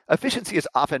Efficiency is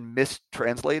often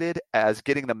mistranslated as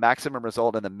getting the maximum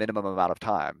result in the minimum amount of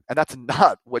time. And that's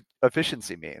not what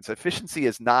efficiency means. Efficiency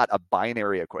is not a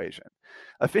binary equation.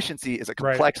 Efficiency is a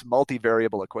complex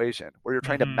multivariable equation where you're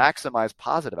trying to maximize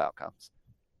positive outcomes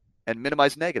and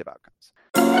minimize negative outcomes.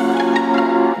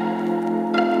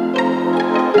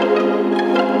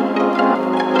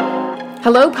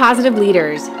 Hello, positive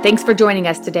leaders. Thanks for joining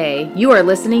us today. You are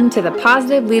listening to the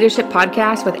Positive Leadership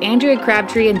Podcast with Andrea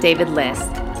Crabtree and David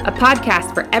List, a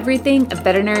podcast for everything a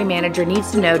veterinary manager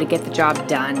needs to know to get the job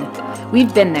done.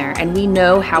 We've been there and we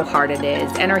know how hard it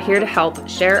is and are here to help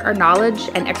share our knowledge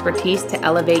and expertise to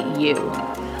elevate you.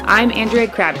 I'm Andrea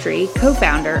Crabtree,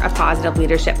 co-founder of Positive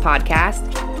Leadership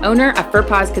Podcast, owner of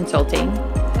FurPause Consulting,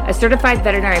 a certified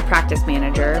veterinary practice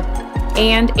manager,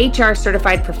 and HR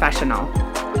certified professional.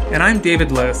 And I'm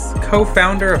David List,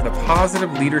 co-founder of the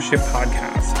Positive Leadership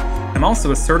Podcast. I'm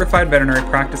also a certified veterinary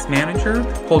practice manager,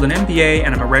 hold an MBA,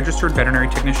 and I'm a registered veterinary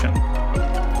technician.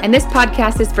 And this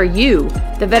podcast is for you,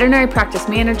 the veterinary practice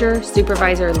manager,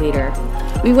 supervisor, or leader.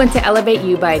 We want to elevate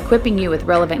you by equipping you with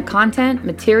relevant content,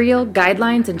 material,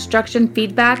 guidelines, instruction,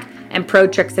 feedback, and pro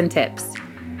tricks and tips.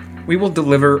 We will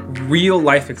deliver real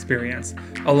life experience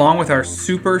along with our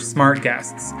super smart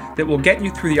guests that will get you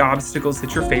through the obstacles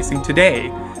that you're facing today,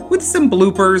 with some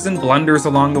bloopers and blunders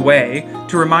along the way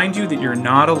to remind you that you're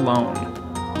not alone.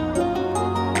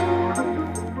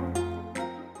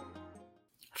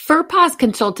 FurPause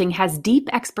Consulting has deep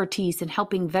expertise in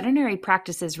helping veterinary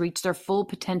practices reach their full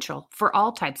potential for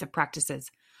all types of practices,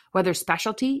 whether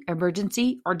specialty,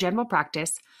 emergency, or general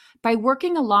practice, by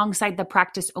working alongside the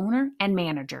practice owner and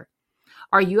manager.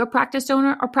 Are you a practice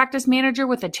owner or practice manager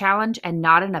with a challenge and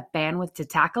not enough bandwidth to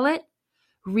tackle it?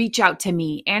 Reach out to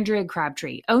me, Andrea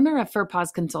Crabtree, owner of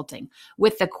FurPause Consulting,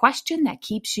 with the question that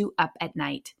keeps you up at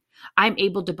night. I'm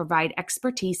able to provide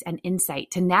expertise and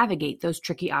insight to navigate those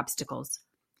tricky obstacles.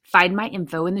 Find my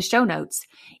info in the show notes.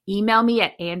 Email me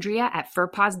at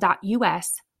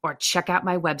andrea@furpause.us or check out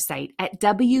my website at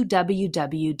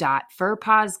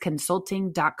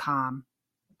www.furpauseconsulting.com.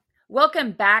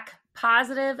 Welcome back,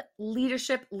 positive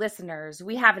leadership listeners.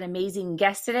 We have an amazing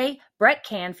guest today, Brett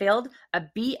Canfield, a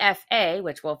BFA,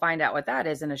 which we'll find out what that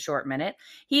is in a short minute.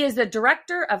 He is the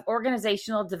Director of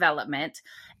Organizational Development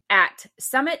at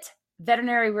Summit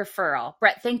Veterinary Referral.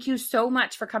 Brett, thank you so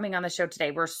much for coming on the show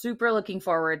today. We're super looking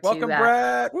forward to Welcome,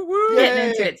 Brett. Woo-woo.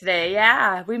 Getting into it today.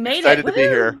 Yeah, we made Excited it. to be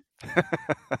here.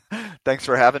 Thanks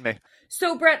for having me.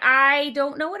 So, Brett, I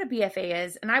don't know what a BFA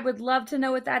is, and I would love to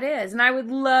know what that is. And I would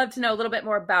love to know a little bit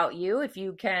more about you. If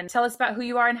you can tell us about who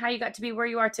you are and how you got to be where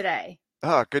you are today.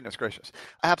 Oh, goodness gracious.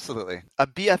 Absolutely. A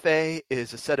BFA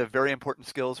is a set of very important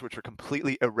skills which are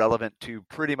completely irrelevant to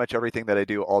pretty much everything that I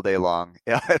do all day long.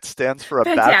 Yeah, it stands for a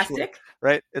bachelor,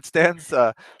 right? It stands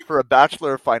for a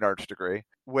Bachelor of Fine Arts degree.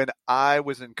 When I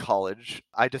was in college,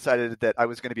 I decided that I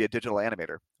was going to be a digital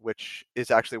animator, which is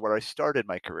actually where I started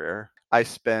my career. I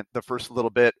spent the first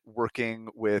little bit working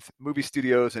with movie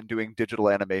studios and doing digital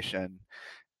animation,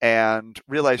 and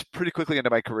realized pretty quickly into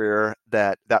my career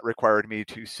that that required me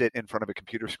to sit in front of a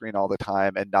computer screen all the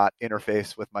time and not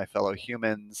interface with my fellow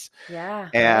humans. Yeah.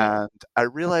 And I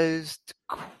realized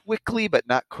quickly, but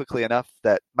not quickly enough,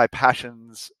 that my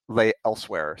passions lay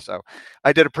elsewhere. So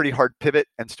I did a pretty hard pivot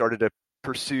and started to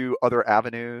pursue other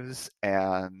avenues,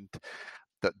 and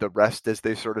the rest, as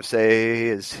they sort of say,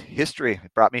 is history.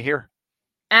 It brought me here.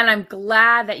 And I'm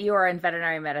glad that you are in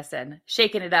veterinary medicine,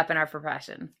 shaking it up in our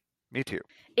profession. Me too.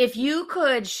 If you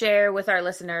could share with our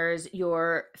listeners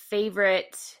your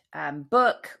favorite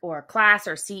book or class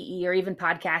or CE or even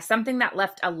podcast, something that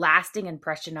left a lasting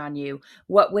impression on you,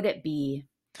 what would it be?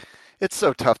 It's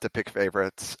so tough to pick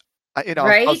favorites. Right?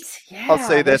 I'll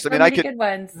say this. So I could. Good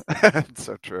ones. It's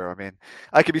so true. I mean,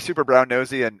 I could be super brown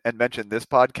nosy and mention this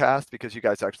podcast because you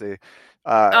guys actually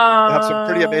have some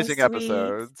pretty amazing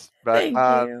episodes. But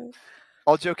Thank you.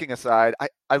 All joking aside,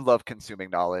 I love consuming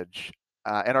knowledge,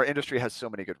 and our industry has so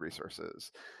many good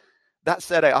resources. That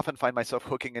said, I often find myself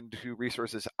hooking into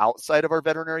resources outside of our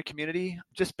veterinary community,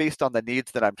 just based on the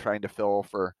needs that I'm trying to fill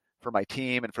for my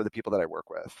team and for the people that I work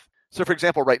with. So, for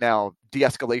example, right now,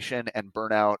 de-escalation and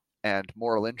burnout and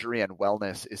moral injury and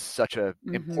wellness is such an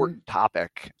important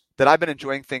topic that I've been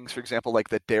enjoying things, for example, like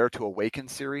the Dare to Awaken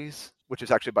series, which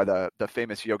is actually by the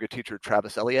famous yoga teacher,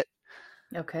 Travis Elliott.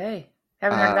 Okay.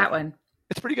 Haven't heard that one.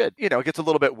 It's pretty good. It gets a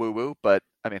little bit woo-woo, but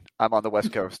I mean, I'm on the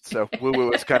West Coast, so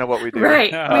woo-woo is kind of what we do.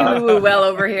 Right. We woo-woo well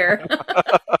over here.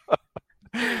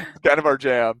 Kind of our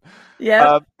jam.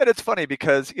 Yeah. And it's funny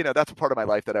because, that's a part of my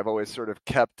life that I've always sort of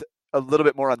kept a little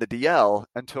bit more on the DL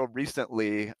until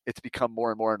recently it's become more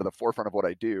and more into the forefront of what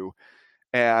I do.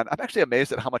 And I'm actually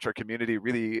amazed at how much our community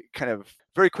really kind of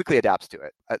very quickly adapts to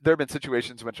it. There have been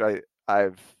situations in which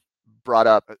I've brought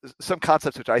up some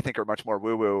concepts which I think are much more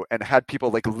woo-woo and had people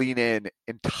like lean in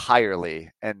entirely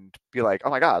and be like, oh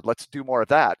my God, let's do more of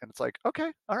that. And it's like,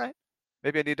 okay, all right.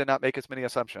 Maybe I need to not make as many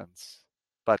assumptions.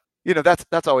 But,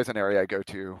 that's always an area I go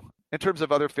to. In terms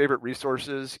of other favorite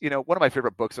resources, one of my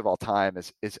favorite books of all time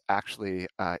is actually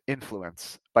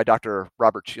Influence by Dr.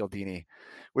 Robert Cialdini,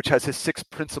 which has his 6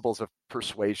 principles of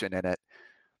persuasion in it.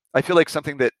 I feel like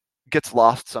something that gets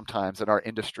lost sometimes in our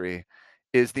industry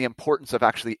is the importance of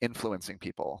actually influencing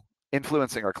people,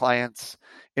 influencing our clients,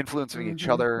 influencing each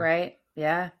other. Right.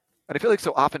 Yeah. And I feel like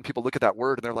so often people look at that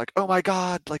word and they're like, oh my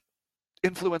God, like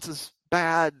influence is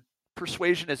bad,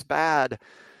 persuasion is bad.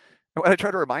 And what I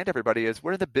try to remind everybody is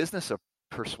we're in the business of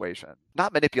persuasion,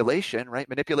 not manipulation, right?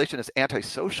 Manipulation is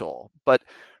antisocial, but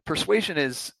persuasion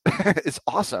is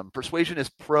awesome. Persuasion is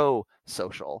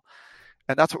pro-social.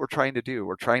 And that's what we're trying to do.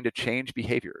 We're trying to change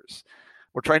behaviors.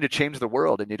 We're trying to change the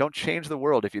world, and you don't change the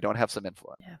world if you don't have some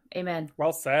influence. Yeah. Amen.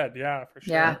 Well said. Yeah, for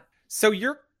sure. Yeah. So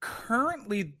you're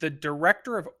currently the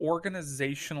director of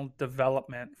organizational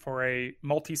development for a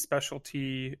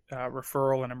multi-specialty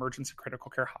referral and emergency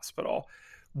critical care hospital.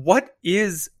 What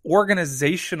is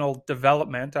organizational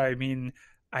development? I mean,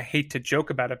 I hate to joke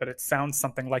about it, but it sounds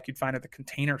something like you'd find at the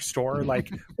Container Store,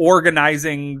 like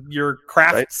organizing your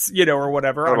crafts, right? Or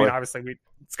whatever. Totally. I mean, obviously,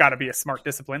 it's got to be a smart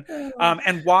discipline.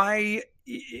 And why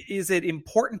is it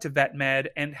important to vet med?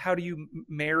 And how do you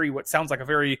marry what sounds like a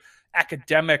very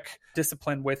academic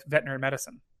discipline with veterinary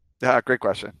medicine? Yeah, great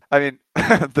question. I mean,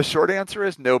 the short answer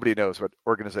is nobody knows what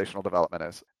organizational development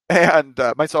is. And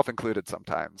myself included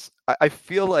sometimes. I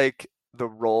feel like the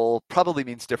role probably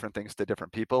means different things to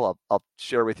different people. I'll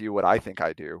share with you what I think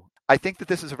I do. I think that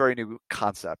this is a very new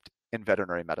concept in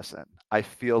veterinary medicine. I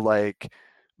feel like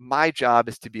my job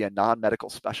is to be a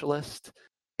non-medical specialist.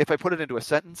 If I put it into a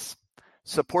sentence,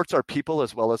 supports our people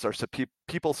as well as our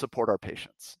people support our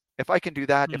patients. If I can do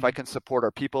that, if I can support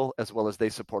our people as well as they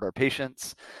support our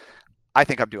patients, I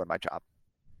think I'm doing my job.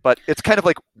 But it's kind of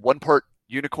like one part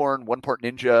unicorn, one part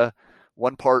ninja,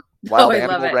 one part wild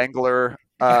animal wrangler.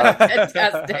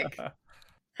 Fantastic.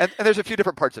 And there's a few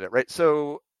different parts of it, right?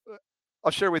 So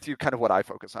I'll share with you kind of what I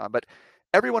focus on. But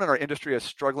everyone in our industry is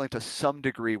struggling to some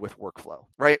degree with workflow,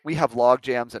 right? We have log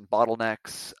jams and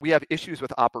bottlenecks. We have issues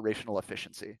with operational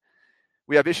efficiency.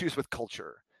 We have issues with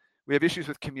culture. We have issues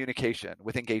with communication,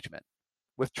 with engagement,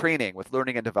 with training, with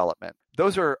learning and development.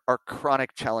 Those are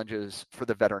chronic challenges for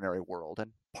the veterinary world.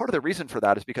 And part of the reason for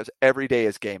that is because every day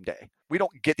is game day. We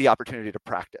don't get the opportunity to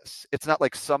practice. It's not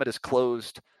like Summit is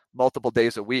closed multiple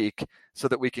days a week so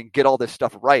that we can get all this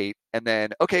stuff right. And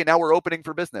then, okay, now we're opening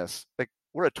for business. Like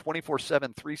we're a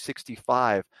 24/7,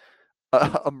 365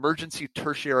 emergency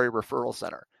tertiary referral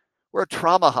center. We're a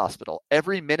trauma hospital.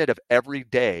 Every minute of every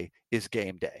day is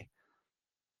game day.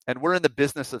 And we're in the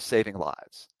business of saving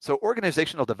lives. So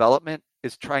organizational development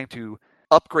is trying to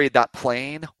upgrade that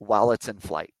plane while it's in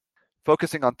flight,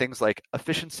 focusing on things like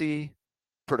efficiency,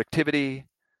 productivity,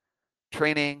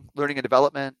 training, learning and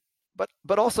development,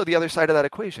 but also the other side of that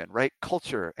equation, right?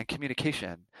 Culture and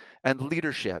communication and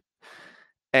leadership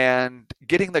and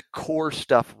getting the core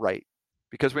stuff right.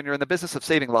 Because when you're in the business of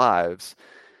saving lives,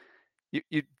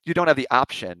 you don't have the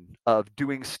option of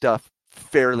doing stuff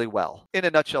fairly well. In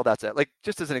a nutshell, that's it. Like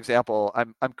just as an example,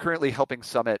 I'm currently helping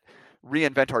Summit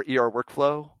reinvent our ER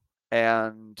workflow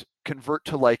and convert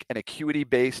to like an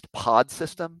acuity-based pod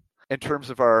system in terms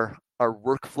of our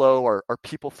workflow, our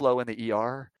people flow in the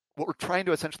ER. What we're trying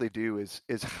to essentially do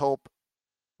is help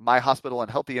my hospital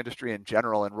and help the industry in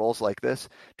general in roles like this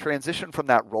transition from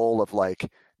that role of like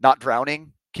not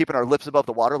drowning, keeping our lips above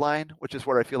the waterline, which is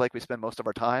where I feel like we spend most of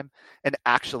our time, and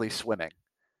actually swimming.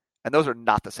 And those are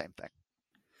not the same thing.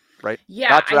 Right? Yeah,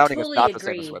 not drowning I totally is not agree. the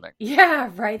same as swimming. Yeah,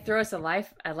 right. Throw us a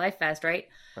life vest, right?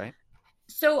 Right.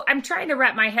 So I'm trying to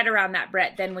wrap my head around that,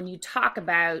 Brett. Then when you talk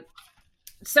about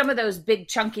some of those big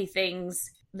chunky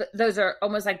things, those are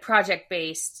almost like project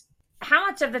based. How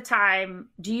much of the time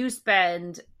do you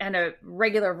spend in a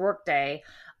regular workday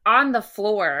on the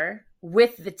floor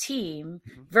with the team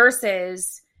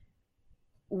versus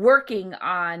working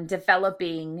on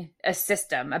developing a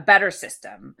system, a better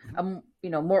system,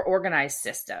 a more organized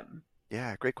system?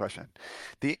 Yeah, great question.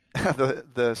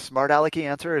 The smart alecky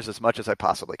answer is as much as I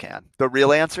possibly can. The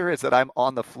real answer is that I'm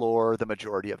on the floor the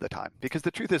majority of the time, because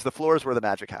the truth is the floor is where the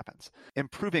magic happens.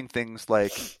 Improving things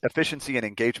like efficiency and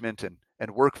engagement and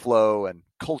workflow and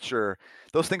culture,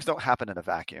 those things don't happen in a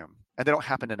vacuum, and they don't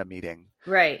happen in a meeting.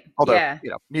 Right. Although,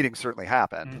 meetings certainly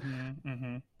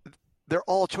happen. They're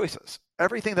all choices.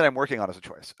 Everything that I'm working on is a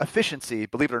choice. Efficiency,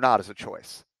 believe it or not, is a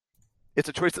choice. It's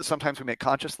a choice that sometimes we make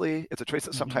consciously. It's a choice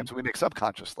that sometimes we make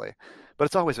subconsciously, but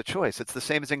it's always a choice. It's the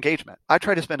same as engagement. I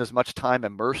try to spend as much time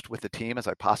immersed with the team as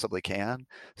I possibly can.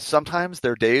 Sometimes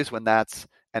there are days when that's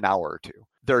an hour or two.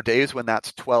 There are days when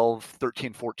that's 12,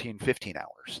 13, 14, 15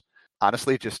 hours.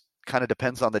 Honestly, it just kind of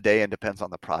depends on the day and depends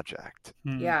on the project.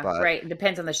 Yeah, right. It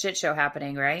depends on the shit show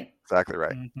happening, right? Exactly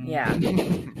right. Yeah.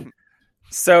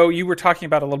 So you were talking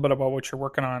about a little bit about what you're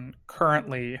working on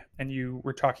currently, and you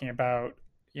were talking about,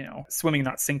 swimming,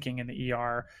 not sinking in the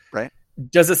ER. Right.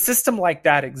 Does a system like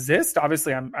that exist?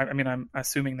 Obviously, I'm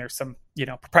assuming there's some,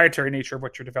 proprietary nature of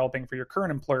what you're developing for your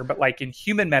current employer, but like in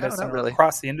human medicine or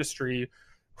across the industry,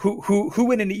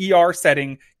 who in an ER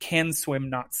setting can swim,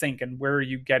 not sink, and where are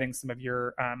you getting some of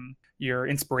your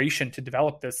inspiration to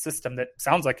develop this system that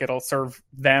sounds like it'll serve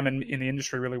them and in the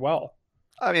industry really well?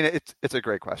 I mean, it's a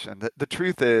great question. The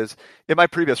truth is, in my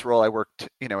previous role, I worked,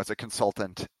 as a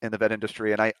consultant in the vet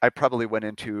industry, and I probably went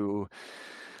into,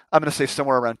 I'm going to say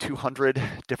somewhere around 200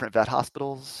 different vet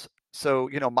hospitals. So,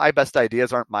 my best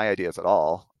ideas aren't my ideas at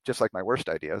all, just like my worst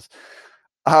ideas.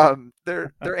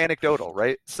 They're anecdotal,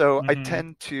 right? So I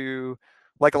tend to,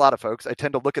 like a lot of folks, I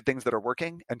tend to look at things that are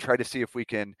working and try to see if we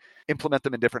can implement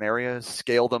them in different areas,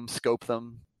 scale them, scope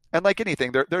them. And like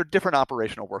anything, there are different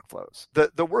operational workflows.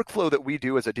 The workflow that we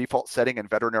do as a default setting in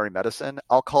veterinary medicine,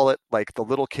 I'll call it like the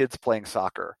little kids playing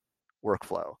soccer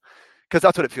workflow, because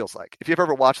that's what it feels like. If you've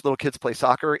ever watched little kids play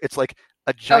soccer, it's like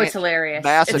a giant, it's hilarious.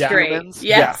 mass it's of great. humans,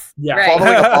 yes, right.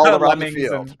 following a ball around the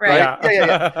field, right?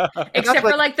 Yeah. Except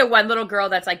for like the one little girl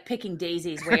that's like picking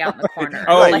daisies way out in the corner.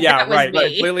 Oh, like, yeah, that was right. Me.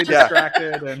 Completely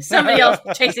distracted, and somebody else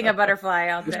chasing a butterfly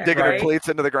out there, digging her cleats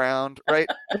into the ground, right?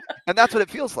 And that's what it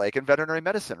feels like in veterinary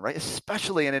medicine, right?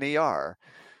 Especially in an ER.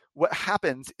 What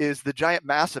happens is the giant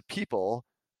mass of people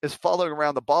is following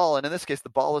around the ball, and in this case, the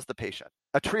ball is the patient.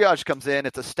 A triage comes in,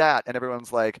 it's a stat, and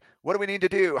everyone's like, "What do we need to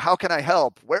do? How can I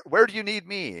help? Where do you need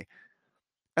me?"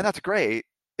 And that's great,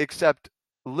 except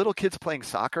little kids playing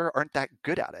soccer aren't that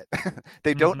good at it.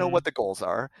 They don't know what the goals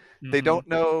are. They don't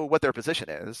know what their position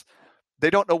is. They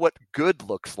don't know what good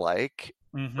looks like,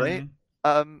 right?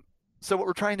 So what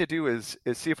we're trying to do is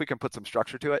see if we can put some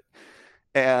structure to it.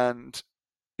 And,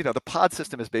 the pod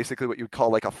system is basically what you would call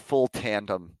like a full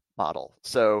tandem model.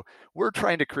 So we're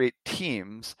trying to create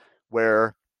teams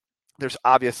where there's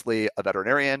obviously a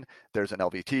veterinarian, there's an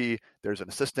LVT, there's an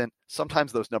assistant.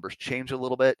 Sometimes those numbers change a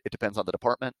little bit. It depends on the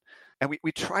department. And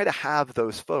we try to have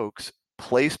those folks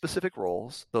play specific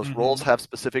roles. Those roles have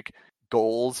specific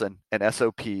goals and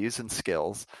SOPs and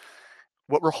skills.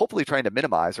 What we're hopefully trying to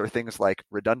minimize are things like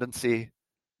redundancy,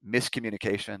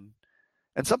 miscommunication,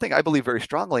 and something I believe very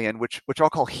strongly in, which I'll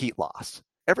call heat loss.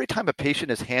 Every time a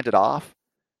patient is handed off,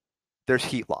 there's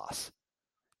heat loss.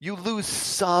 You lose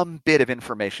some bit of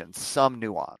information, some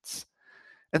nuance.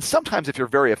 And sometimes if you're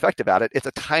very effective at it, it's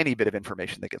a tiny bit of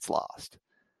information that gets lost.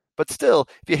 But still,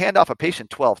 if you hand off a patient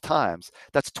 12 times,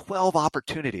 that's 12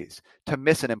 opportunities to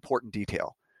miss an important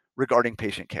detail regarding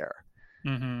patient care.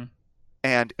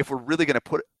 And if we're really going to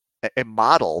put a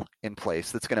model in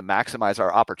place that's going to maximize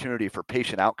our opportunity for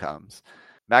patient outcomes,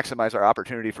 maximize our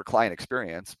opportunity for client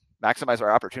experience, maximize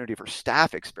our opportunity for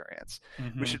staff experience,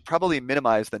 we should probably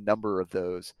minimize the number of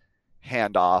those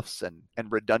handoffs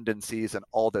and redundancies and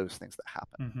all those things that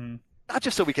happen. Not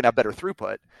just so we can have better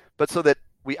throughput, but so that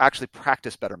we actually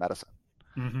practice better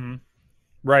medicine.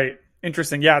 Right.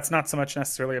 Interesting. Yeah, it's not so much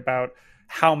necessarily about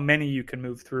how many you can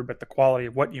move through, but the quality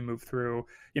of what you move through.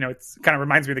 It's kind of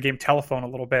reminds me of the game Telephone a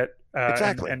little bit.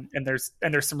 Exactly. And there's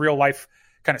some real life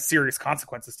kind of serious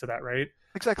consequences to that, right?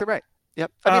 Exactly right.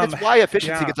 Yep. I mean, it's why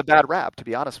efficiency gets a bad rap, to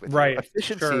be honest with you. Right.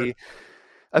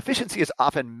 Efficiency is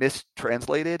often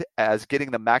mistranslated as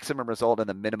getting the maximum result in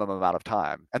the minimum amount of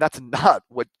time. And that's not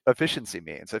what efficiency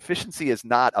means. Efficiency is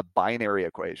not a binary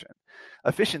equation.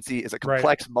 Efficiency is a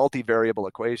complex multivariable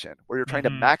equation where you're trying to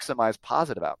maximize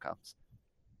positive outcomes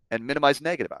and minimize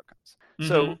negative outcomes.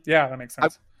 So yeah, that makes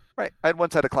sense. I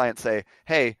once had a client say,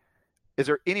 "Hey, is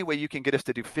there any way you can get us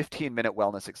to do 15-minute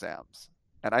wellness exams?"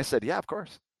 And I said, "Yeah, of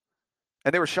course."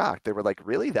 And they were shocked. They were like,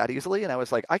 "Really? That easily?" And I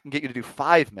was like, "I can get you to do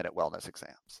 5-minute wellness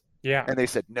exams." Yeah. And they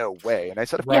said, "No way." And I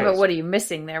said, "Of course." Yeah, but what are you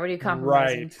missing there? What are you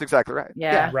compromising? Right. That's exactly right.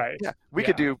 Yeah. Right. Yeah. We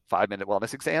could do 5-minute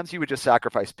wellness exams. You would just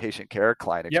sacrifice patient care,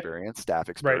 client experience, staff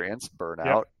experience,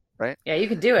 burnout, right? Yeah, you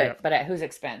could do it, but at whose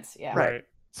expense? Yeah. Right.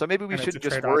 So maybe we And shouldn't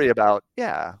just trade-off. worry about,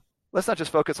 let's not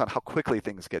just focus on how quickly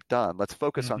things get done. Let's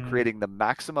focus on creating the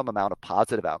maximum amount of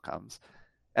positive outcomes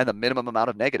and the minimum amount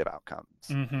of negative outcomes.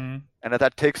 And if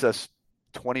that takes us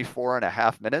 24 and a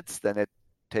half minutes, then it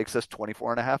takes us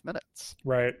 24 and a half minutes.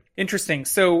 Right. Interesting.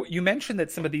 So you mentioned that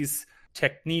some of these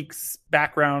techniques,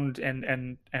 background,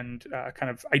 and kind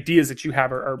of ideas that you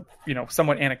have are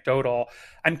somewhat anecdotal.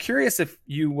 I'm curious if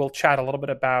you will chat a little bit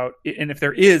about, and if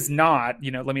there is not,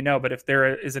 let me know. But if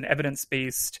there is an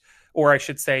evidence-based, or I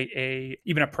should say,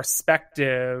 even a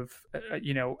prospective,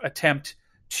 attempt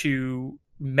to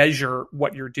measure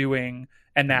what you're doing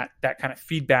and that kind of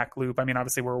feedback loop. I mean,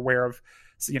 obviously, we're aware of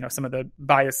some of the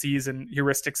biases and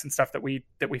heuristics and stuff that we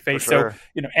face. Sure.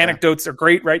 So, anecdotes are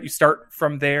great, right? You start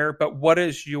from there, but what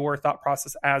is your thought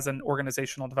process as an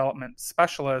organizational development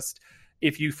specialist?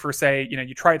 If you, for say,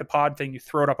 you try the pod thing, you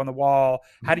throw it up on the wall,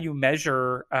 how do you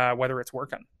measure whether it's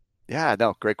working? Yeah,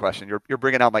 no, great question. You're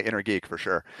bringing out my inner geek for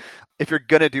sure. If you're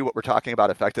going to do what we're talking about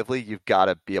effectively, you've got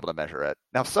to be able to measure it.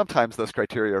 Now, sometimes those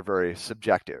criteria are very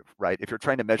subjective, right? If you're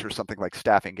trying to measure something like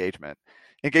staff engagement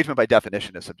by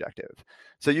definition is subjective.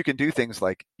 So you can do things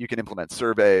like you can implement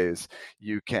surveys,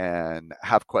 you can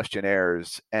have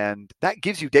questionnaires, and that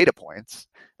gives you data points.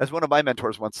 As one of my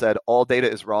mentors once said, all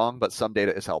data is wrong, but some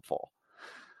data is helpful.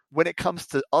 When it comes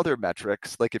to other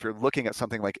metrics, like if you're looking at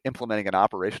something like implementing an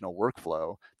operational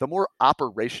workflow, the more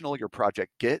operational your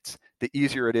project gets, the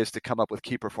easier it is to come up with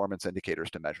key performance indicators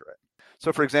to measure it.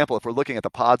 So for example, if we're looking at the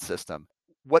pod system,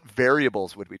 what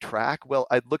variables would we track? Well,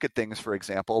 I'd look at things, for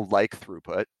example, like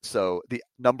throughput. So the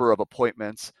number of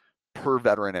appointments per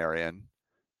veterinarian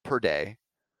per day.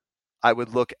 I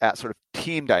would look at sort of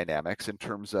team dynamics in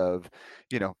terms of,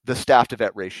 the staff to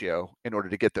vet ratio in order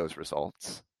to get those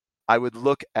results. I would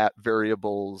look at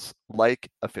variables like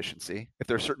efficiency. If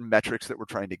there are certain metrics that we're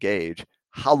trying to gauge,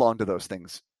 how long do those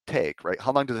things take, right?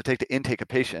 How long does it take to intake a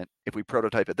patient if we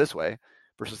prototype it this way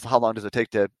versus how long does it take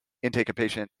to intake a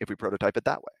patient if we prototype it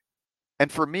that way?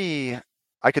 And for me,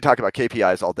 I could talk about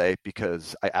KPIs all day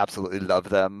because I absolutely love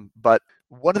them. But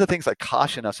one of the things I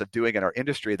caution us of doing in our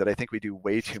industry that I think we do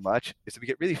way too much is that we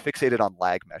get really fixated on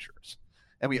lag measures.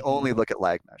 And we only look at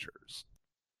lag measures,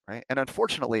 right? And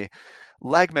unfortunately,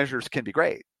 lag measures can be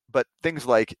great, but things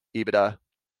like EBITDA,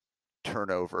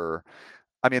 turnover,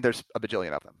 I mean, there's a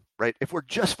bajillion of them, right? If we're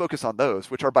just focused on those,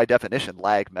 which are by definition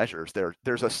lag measures,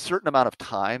 there's a certain amount of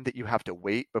time that you have to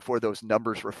wait before those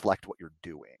numbers reflect what you're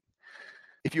doing.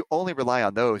 If you only rely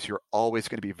on those, you're always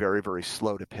going to be very, very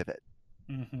slow to pivot.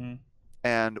 Mm-hmm.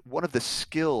 And one of the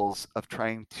skills of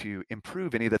trying to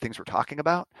improve any of the things we're talking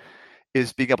about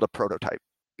is being able to prototype.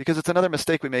 Because it's another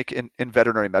mistake we make in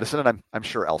veterinary medicine, and I'm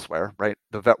sure elsewhere, right?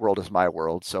 The vet world is my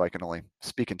world, so I can only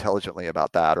speak intelligently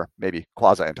about that, or maybe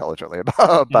quasi-intelligently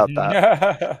about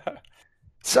that.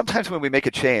 Sometimes when we make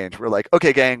a change, we're like,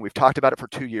 okay, gang, we've talked about it for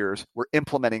 2 years. We're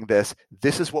implementing this.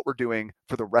 This is what we're doing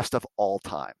for the rest of all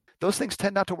time. Those things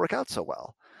tend not to work out so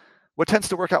well. What tends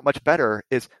to work out much better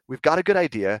is we've got a good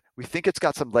idea. We think it's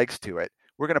got some legs to it.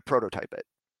 We're going to prototype it,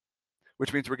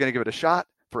 which means we're going to give it a shot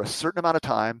for a certain amount of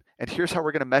time, and here's how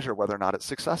we're going to measure whether or not it's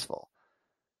successful.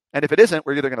 And if it isn't,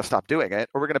 we're either going to stop doing it,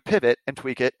 or we're going to pivot and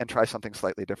tweak it and try something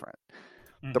slightly different.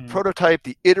 Mm-hmm. The prototype,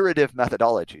 the iterative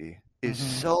methodology is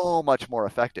so much more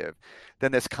effective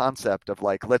than this concept of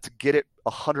like, let's get it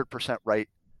 100% right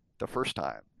the first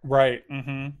time. Right.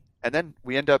 Mm-hmm. And then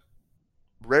we end up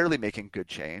rarely making good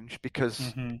change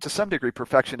because to some degree,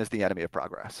 perfection is the enemy of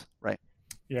progress, right?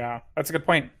 Yeah, that's a good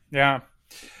point. Yeah.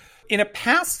 In a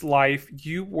past life,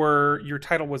 your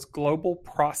title was Global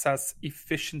Process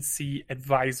Efficiency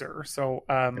Advisor. So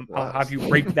I'll have you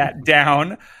break that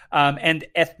down. And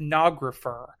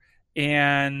ethnographer.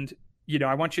 And,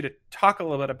 I want you to talk a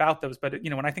little bit about those. But,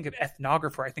 when I think of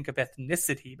ethnographer, I think of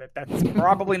ethnicity, but that's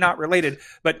probably not related.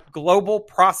 But Global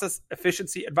Process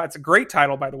Efficiency Advisor, it's a great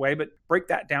title, by the way, but break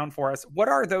that down for us. What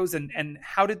are those and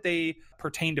how did they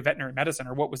pertain to veterinary medicine,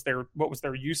 or what was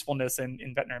their usefulness in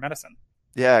veterinary medicine?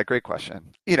 Yeah, great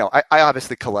question. I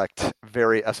obviously collect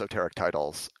very esoteric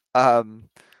titles.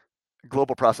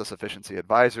 Global Process Efficiency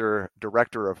Advisor,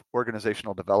 Director of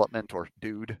Organizational Development, or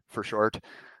DOOD for short.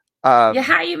 How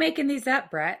are you making these up,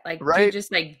 Brett? Like, right? Do you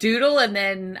just like doodle and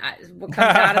then what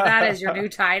comes out of that is your new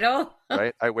title?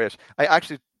 Right. I wish. I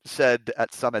actually said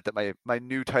at Summit that my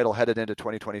new title headed into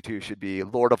 2022 should be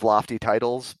Lord of Lofty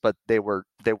Titles, but they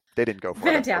didn't go for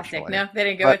it. Fantastic. No, they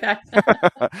didn't go with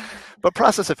that. But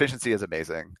process efficiency is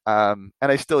amazing. And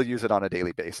I still use it on a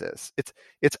daily basis.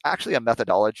 It's actually a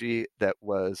methodology that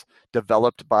was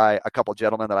developed by a couple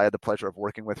gentlemen that I had the pleasure of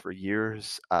working with for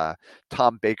years,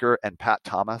 Tom Baker and Pat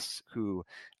Thomas, who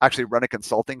actually run a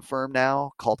consulting firm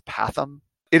now called Patham.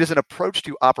 It is an approach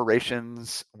to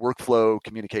operations, workflow,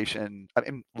 communication,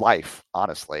 life,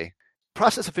 honestly.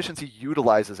 Process efficiency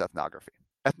utilizes ethnography.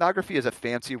 Ethnography is a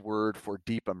fancy word for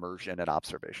deep immersion and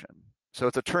observation. So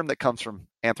it's a term that comes from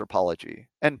anthropology.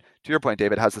 And to your point,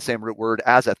 David, it has the same root word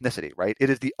as ethnicity, right? It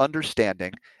is the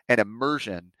understanding and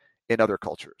immersion in other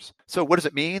cultures. So what does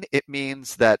it mean? It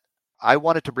means that I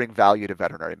wanted to bring value to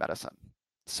veterinary medicine.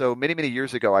 So many, many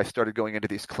years ago, I started going into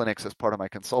these clinics as part of my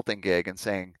consulting gig and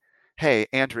saying, hey,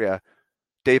 Andrea,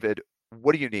 David,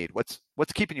 what do you need? What's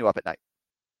keeping you up at night?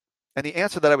 And the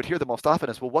answer that I would hear the most often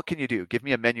is, well, what can you do? Give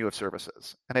me a menu of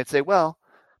services. And I'd say, well,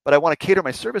 but I want to cater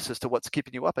my services to what's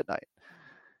keeping you up at night.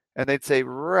 And they'd say,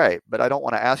 right, but I don't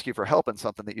want to ask you for help in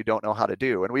something that you don't know how to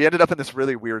do. And we ended up in this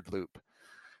really weird loop.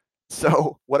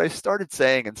 So what I started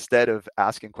saying instead of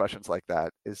asking questions like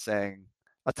that is saying,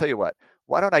 I'll tell you what,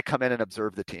 why don't I come in and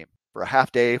observe the team for a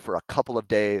half day, for a couple of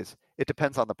days? It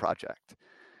depends on the project.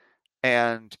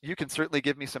 And you can certainly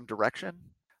give me some direction.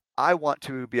 I want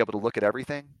to be able to look at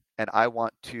everything, and I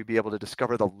want to be able to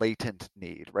discover the latent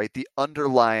need, right? The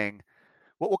underlying,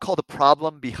 what we'll call the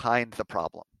problem behind the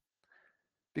problem.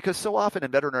 Because so often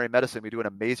in veterinary medicine, we do an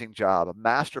amazing job, a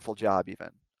masterful job even,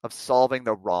 of solving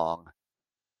the wrong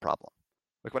problem.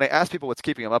 Like when I ask people what's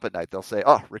keeping them up at night, they'll say,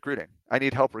 oh, recruiting. I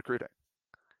need help recruiting.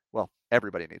 Well,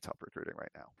 everybody needs help recruiting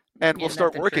right now. And we'll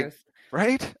start working,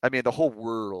 right? I mean, the whole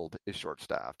world is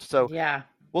short-staffed. So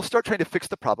we'll start trying to fix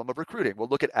the problem of recruiting. We'll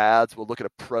look at ads, we'll look at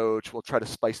approach, we'll try to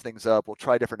spice things up, we'll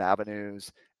try different avenues.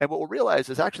 And what we'll realize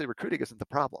is actually recruiting isn't the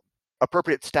problem.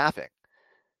 Appropriate staffing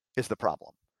is the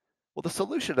problem. Well, the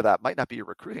solution to that might not be your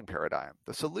recruiting paradigm.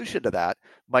 The solution to that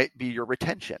might be your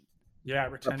retention. Yeah,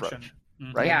 retention. Approach,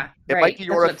 right? Yeah, it might be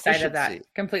your flip side of that.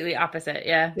 Completely opposite.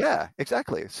 Yeah. Yeah,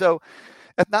 exactly. So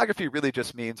ethnography really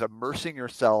just means immersing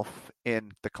yourself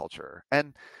in the culture.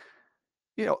 And,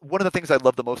 you know, one of the things I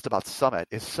love the most about Summit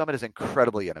is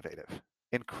incredibly innovative,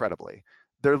 incredibly.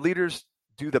 Their leaders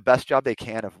do the best job they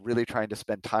can of really trying to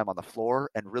spend time on the floor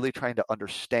and really trying to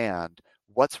understand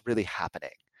what's really happening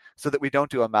so that we don't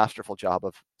do a masterful job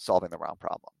of solving the wrong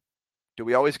problem. Do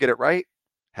we always get it right?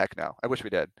 Heck no. I wish we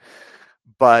did.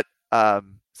 But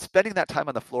spending that time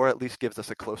on the floor at least gives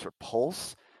us a closer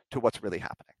pulse to what's really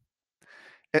happening.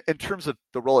 In terms of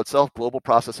the role itself, Global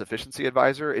Process Efficiency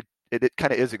Advisor, it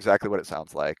kind of is exactly what it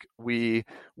sounds like. We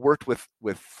worked with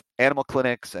animal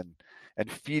clinics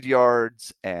and feed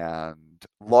yards and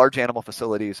large animal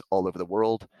facilities all over the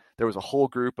world. There was a whole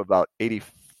group, about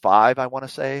 85, I want to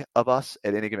say, of us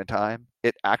at any given time.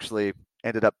 It actually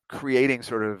ended up creating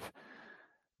sort of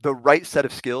the right set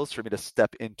of skills for me to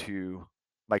step into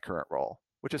my current role,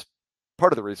 which is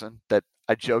part of the reason that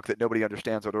I joke that nobody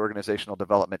understands what organizational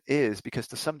development is, because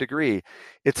to some degree,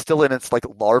 it's still in its like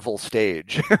larval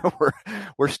stage.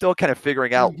 we're still kind of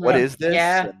figuring out what is this?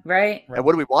 Yeah, right. And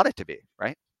what do we want it to be,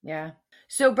 right? Yeah.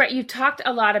 So, Brett, you talked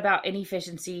a lot about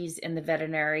inefficiencies in the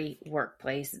veterinary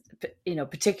workplace, you know,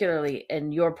 particularly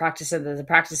in your practice and the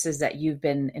practices that you've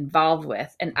been involved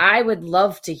with. And I would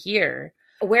love to hear,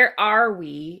 where are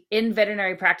we in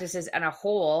veterinary practices as a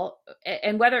whole,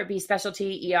 and whether it be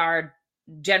specialty, ER,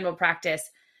 general practice,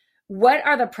 what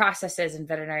are the processes in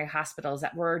veterinary hospitals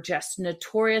that were just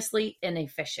notoriously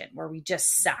inefficient, where we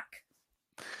just suck?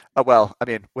 Well, I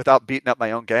mean, without beating up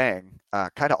my own gang,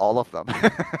 kind of all of them.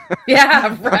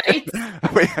 Yeah, right.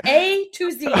 A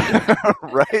to Z.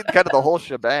 Right? Kind of the whole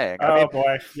shebang.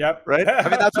 Boy. Yep. Right? I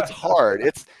mean, that's what's hard.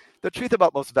 It's the truth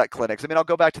about most vet clinics. I mean, I'll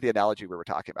go back to the analogy we were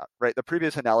talking about, right? The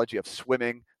previous analogy of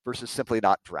swimming versus simply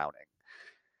not drowning.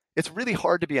 It's really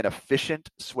hard to be an efficient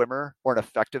swimmer or an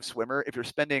effective swimmer if you're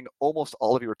spending almost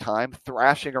all of your time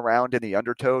thrashing around in the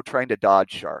undertow trying to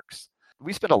dodge sharks.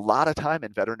 We spend a lot of time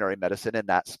in veterinary medicine in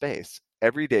that space.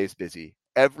 Every day is busy.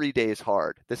 Every day is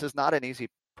hard. This is not an easy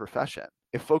profession.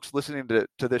 If folks listening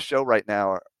to this show right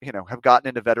now, have gotten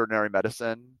into veterinary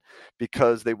medicine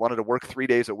because they wanted to work 3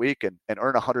 days a week and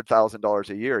earn $100,000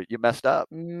 a year, you messed up.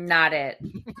 Not it.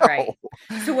 No. Right.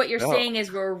 So what you're saying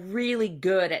is we're really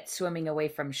good at swimming away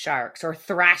from sharks, or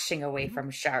thrashing away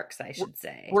from sharks, I should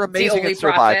say. We're amazing at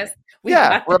surviving.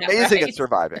 Yeah, we're amazing at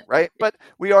surviving, right? But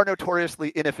we are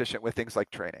notoriously inefficient with things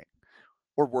like training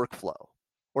or workflow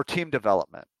or team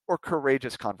development or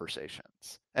courageous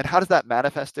conversations. And how does that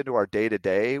manifest into our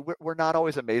day-to-day? We're not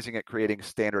always amazing at creating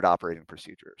standard operating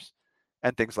procedures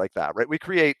and things like that, right? We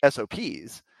create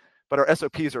SOPs, but our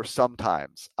SOPs are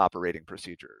sometimes operating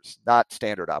procedures, not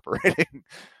standard operating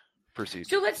procedures.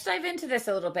 So let's dive into this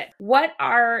a little bit. What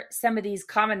are some of these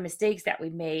common mistakes that we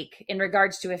make in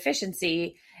regards to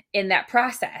efficiency in that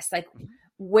process? Like,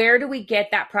 where do we get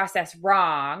that process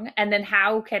wrong? And then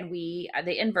how can we,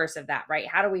 the inverse of that, right?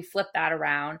 How do we flip that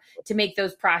around to make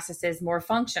those processes more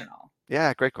functional?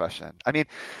 Yeah, great question. I mean,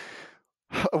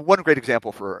 one great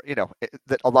example for,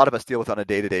 that a lot of us deal with on a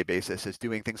day-to-day basis is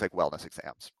doing things like wellness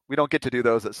exams. We don't get to do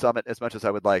those at Summit as much as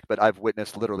I would like, but I've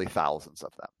witnessed literally thousands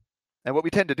of them. And what we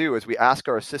tend to do is we ask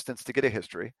our assistants to get a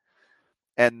history,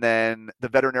 and then the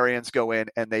veterinarians go in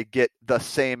and they get the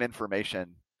same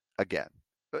information again.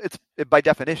 By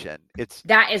definition,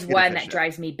 that is one that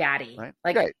drives me batty. Right?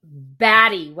 Like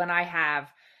batty when I have,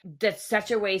 that's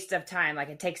such a waste of time. Like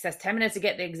it takes us 10 minutes to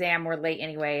get the exam. We're late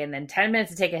anyway. And then 10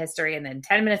 minutes to take a history, and then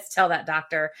 10 minutes to tell that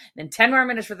doctor, and then 10 more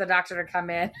minutes for the doctor to come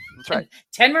in. That's right.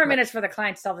 10 more minutes for the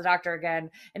client to tell the doctor again.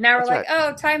 And now we're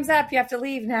oh, time's up. You have to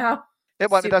leave now.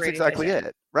 That's exactly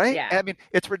it. Right. Yeah. I mean,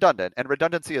 it's redundant, and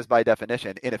redundancy is by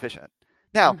definition inefficient.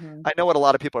 Now, I know what a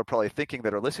lot of people are probably thinking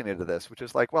that are listening to this, which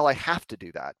is like, well, I have to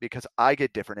do that because I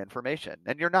get different information.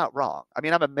 And you're not wrong. I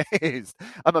mean, I'm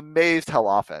amazed how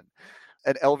often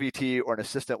an LVT or an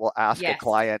assistant will ask a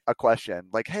client a question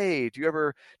like, hey, do you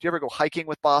ever go hiking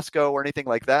with Bosco or anything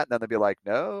like that? And then they'll be like,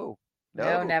 no,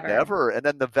 never. And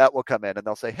then the vet will come in and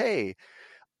they'll say, hey,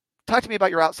 talk to me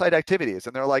about your outside activities.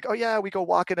 And they're like, oh yeah, we go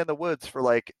walking in the woods for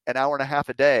like an hour and a half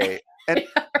a day. And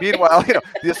meanwhile,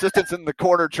 the assistant's in the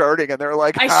corner charting, and they're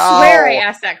like, I swear I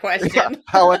asked that question. Yeah,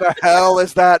 how in the hell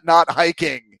is that not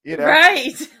hiking?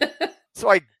 Right. So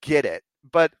I get it.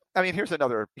 But I mean, here's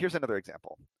another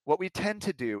example. What we tend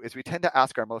to do is we tend to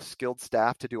ask our most skilled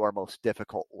staff to do our most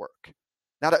difficult work.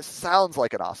 Now that sounds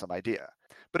like an awesome idea,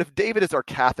 but if David is our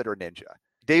catheter ninja,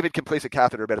 David can place a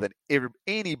catheter better than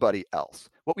anybody else.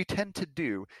 What we tend to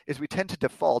do is we tend to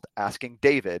default asking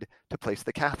David to place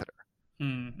the catheter.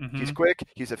 Mm-hmm. He's quick.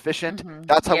 He's efficient.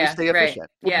 That's how we stay efficient.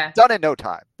 We'll be done in no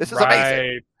time. This is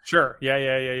amazing. Sure.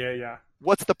 Yeah.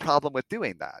 What's the problem with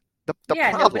doing that? The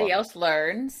problem, nobody else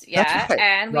learns. Yeah. Right.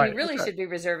 And we really should be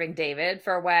reserving David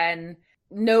for when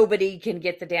nobody can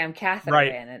get the damn catheter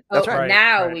in.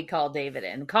 And we call David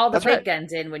in. Call the big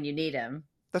guns in when you need him.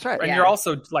 That's right. And you're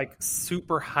also like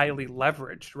super highly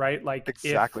leveraged, right? Like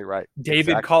exactly right.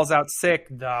 David calls out sick,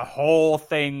 the whole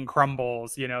thing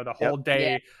crumbles, the whole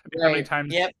day. I mean, how many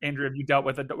times, Andrew, have you dealt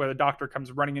with where the doctor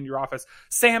comes running into your office?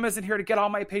 Sam isn't here to get all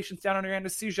my patients down under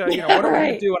anesthesia. What do we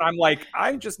going to do? And I'm like,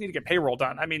 I just need to get payroll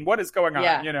done. I mean, what is going on?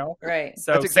 Right.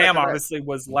 So exactly Sam obviously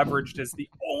was leveraged as the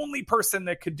only person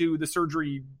that could do the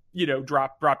surgery,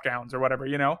 drop downs or whatever,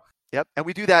 Yep. And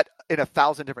we do that in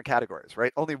 1,000 different categories,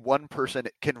 right? Only one person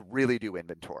can really do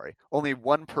inventory. Only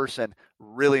one person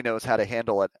really knows how to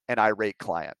handle an irate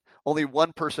client. Only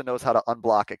one person knows how to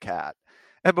unblock a cat.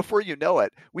 And before you know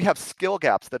it, we have skill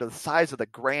gaps that are the size of the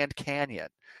Grand Canyon.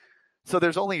 So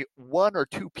there's only one or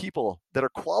two people that are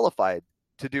qualified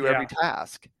to do every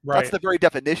task. Right. That's the very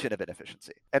definition of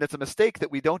inefficiency. And it's a mistake that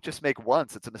we don't just make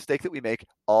once. It's a mistake that we make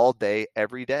all day,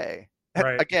 every day.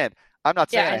 And again, I'm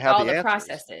not saying I have all the answers.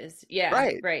 Processes. Yeah.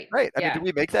 Right. I mean, did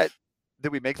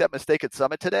we make that mistake at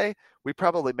Summit today? We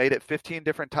probably made it 15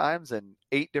 different times in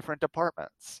 8 different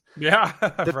departments. Yeah.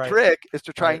 The trick is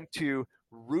to trying to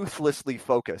ruthlessly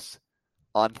focus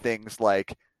on things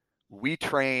like we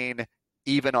train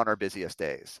even on our busiest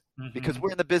days because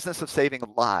we're in the business of saving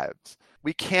lives.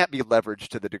 We can't be leveraged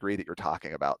to the degree that you're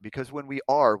talking about because when we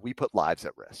put lives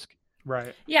at risk.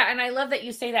 Right. Yeah. And I love that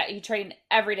you say that you train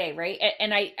every day, right?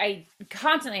 And I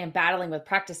constantly am battling with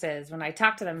practices when I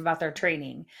talk to them about their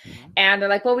training and they're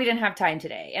like, well, we didn't have time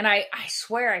today. And I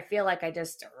swear, I feel like I get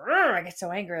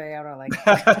so angry. I'm like,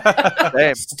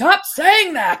 stop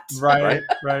saying that. Right.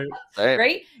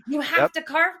 Right. You have to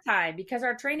carve time because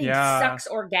our training sucks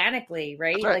organically,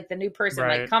 right? Like the new person,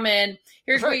 like come in,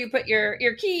 here's where you put your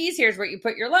keys. Here's where you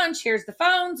put your lunch. Here's the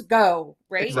phones, go.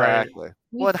 Right. Exactly.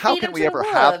 Well, and how can we ever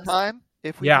have time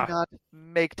if we do not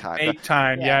make time?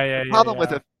 The problem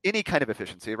with any kind of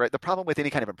efficiency, right? The problem with any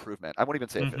kind of improvement, I won't even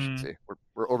say efficiency.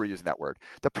 We're overusing that word.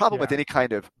 The problem with any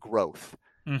kind of growth,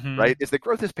 right, is that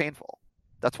growth is painful.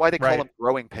 That's why they call them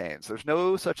growing pains. There's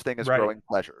no such thing as growing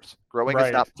pleasures. Growing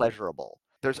is not pleasurable.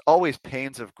 There's always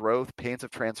pains of growth, pains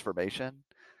of transformation,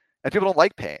 and people don't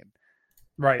like pain.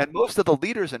 Right. And most of the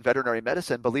leaders in veterinary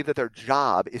medicine believe that their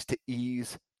job is to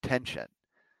ease tension.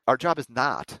 Our job is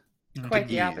not quite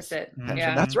the opposite.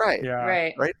 Yeah. That's right. Yeah.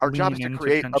 Right. Our job is to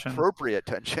create appropriate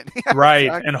tension. Right.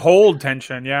 Exactly. And hold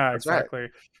tension. Yeah, that's exactly.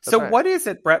 Right. So what is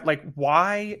it, Brett? Like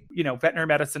why, veterinary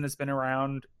medicine has been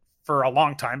around for a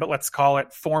long time, but let's call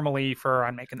it formally for,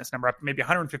 I'm making this number up, maybe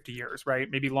 150 years, right?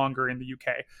 Maybe longer in the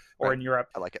UK or in Europe.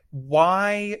 I like it.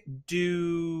 Why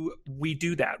do we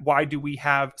do that? Why do we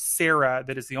have Sarah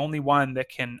that is the only one that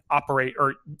can operate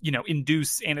or,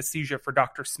 induce anesthesia for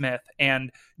Dr. Smith,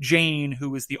 and Jane,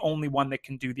 who is the only one that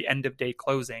can do the end of day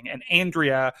closing, and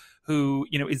Andrea, who,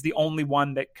 is the only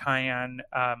one that can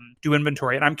do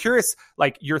inventory. And I'm curious,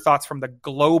 like your thoughts from the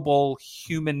global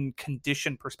human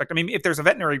condition perspective. I mean, if there's a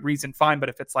veterinary reason, fine. But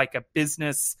if it's like a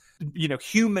business,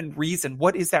 human reason,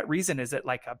 what is that reason? Is it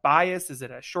like a bias? Is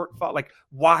it a shortfall? Like,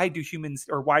 why do humans,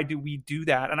 or why do we do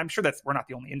that? And I'm sure we're not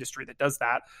the only industry that does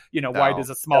that. No, why does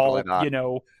a small, like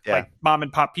mom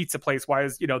and pop pizza place, why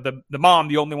is, the mom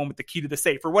the only one with the key to the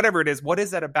safe, or whatever it is? What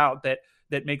is that about that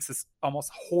makes us almost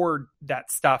hoard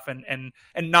that stuff and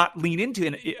not lean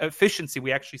into efficiency?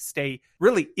 We actually stay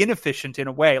really inefficient in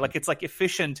a way. Like, it's like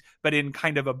efficient, but in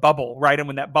kind of a bubble, right? And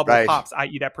when that bubble pops,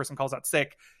 i.e. that person calls out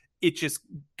sick, it just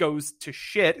goes to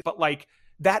shit. But like,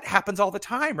 that happens all the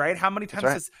time, right? How many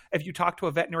times if you talk to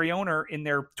a veterinary owner in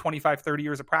their 25, 30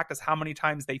 years of practice, how many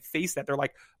times they face that? They're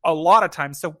like, a lot of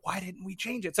times. So why didn't we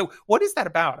change it? So what is that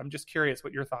about? I'm just curious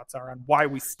what your thoughts are on why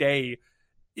we stay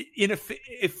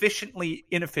efficiently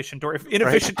inefficient, or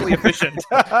inefficiently efficient.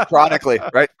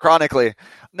 Chronically.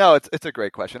 No, it's a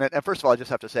great question. And first of all, I just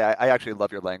have to say, I actually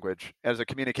love your language. As a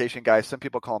communication guy, some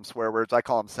people call them swear words. I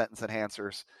call them sentence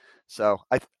enhancers. So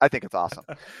I think it's awesome.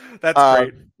 That's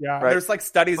great. Yeah. Right. There's like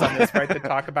studies on this, right, that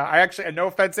talk about, and no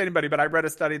offense to anybody, but I read a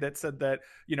study that said that,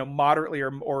 moderately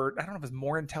or I don't know if it's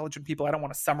more intelligent people, I don't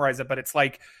want to summarize it, but it's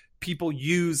like people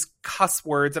use cuss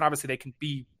words, and obviously they can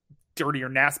be dirty or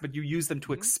nasty, but you use them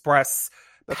to express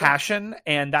passion,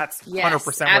 and that's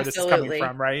 100% where this is coming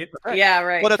from, right? Yeah,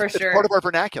 right. Well, it's part of our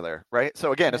vernacular, right?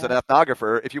 So again, as an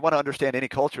ethnographer, if you want to understand any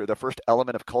culture, the first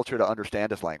element of culture to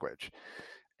understand is language.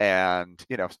 And,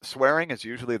 swearing is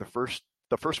usually the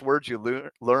first words you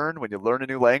learn when you learn a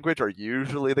new language are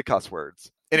usually the cuss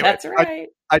words. Anyway, that's right.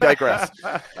 I digress.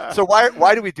 So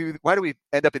why do we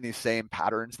end up in these same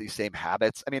patterns, these same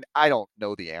habits? I mean, I don't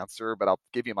know the answer, but I'll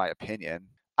give you my opinion.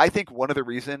 I think one of the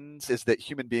reasons is that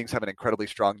human beings have an incredibly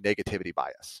strong negativity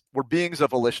bias. We're beings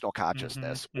of volitional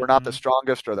consciousness. We're not the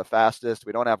strongest or the fastest.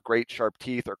 We don't have great sharp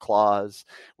teeth or claws.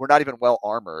 We're not even well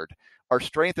armored. Our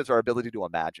strength is our ability to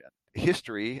imagine.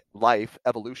 History, life,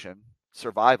 evolution,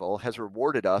 survival has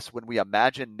rewarded us when we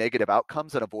imagine negative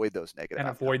outcomes and avoid those negative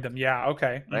outcomes. Avoid them. Yeah.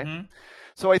 Okay. Right.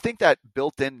 So I think that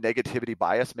built-in negativity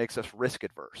bias makes us risk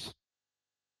adverse.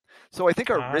 So I think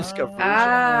our risk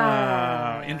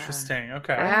aversion. Interesting.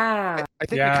 Okay. I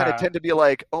think we kind of tend to be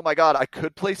like, oh my God, I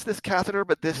could place this catheter,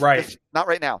 but this not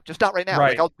right now. Just not right now.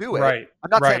 Like, I'll do it. I'm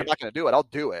not saying I'm not going to do it. I'll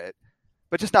do it,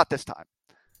 but just not this time.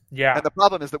 Yeah. And the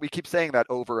problem is that we keep saying that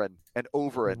over and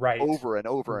over and over and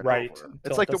over and over.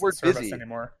 It's like the word busy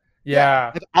anymore.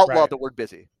 Yeah. I've outlawed the word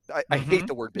busy. I hate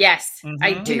the word busy. Yes.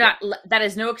 I do not. That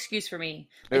is no excuse for me.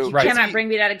 Like, you cannot bring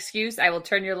me that excuse. I will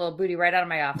turn your little booty right out of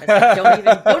my office.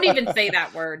 Like, don't even say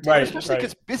that word. Especially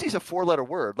because busy is a 4-letter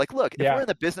word. Like, look, if we're in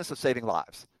the business of saving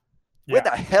lives, when the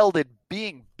hell did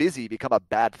being busy become a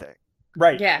bad thing?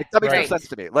 Right. Yeah. That makes no sense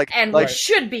to me. We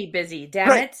should be busy,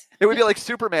 damn it. It would be like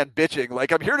Superman bitching,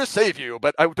 like, I'm here to save you,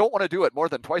 but I don't want to do it more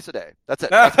than twice a day. That's it.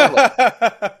 That's my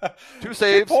limit. 2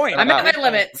 saves. Good point. I'm at my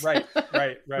limits. Right.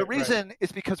 The reason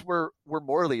is because we're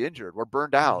morally injured. We're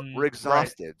burned out. We're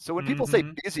exhausted. So when people say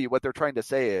busy, what they're trying to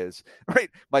say is,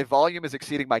 my volume is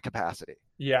exceeding my capacity.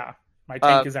 Yeah. My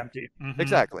tank is empty.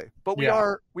 Exactly. But we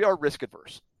are risk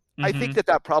adverse. I think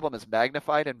that problem is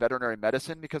magnified in veterinary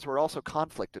medicine because we're also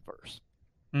conflict adverse,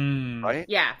 right?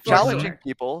 Yeah. Challenging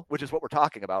people, which is what we're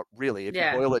talking about, really, if you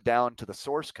boil it down to the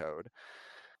source code,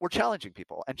 we're challenging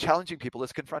people, and challenging people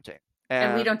is confronting.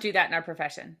 And we don't do that in our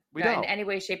profession. We don't. In any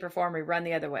way, shape, or form. We run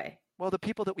the other way. Well, the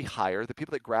people that we hire, the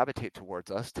people that gravitate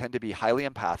towards us tend to be highly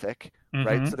empathic,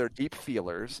 right? So they're deep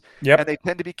feelers, and they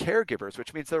tend to be caregivers,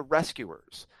 which means they're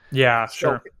rescuers. Yeah,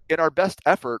 sure. So in our best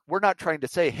effort, we're not trying to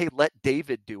say, hey, let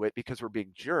David do it because we're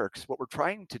being jerks. What we're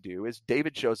trying to do is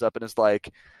David shows up and is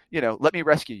like, let me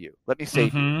rescue you. Let me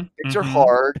save you. Things are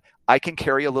hard. I can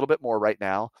carry a little bit more right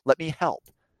now. Let me help.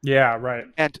 Yeah, right.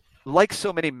 And like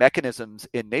so many mechanisms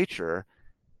in nature,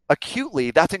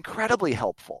 acutely, that's incredibly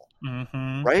helpful,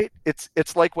 right?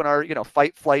 It's like when our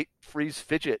fight, flight, freeze,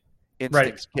 fidget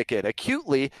instincts kick in.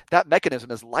 Acutely, that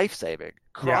mechanism is life-saving.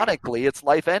 Chronically, it's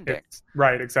life-ending.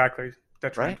 Right, exactly.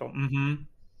 Detrimental. Right?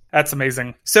 That's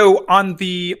amazing. So on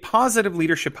the Positive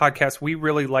Leadership Podcast, we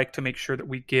really like to make sure that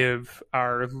we give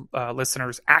our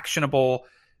listeners actionable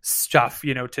stuff,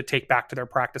 to take back to their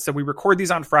practice. So we record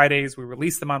these on Fridays, we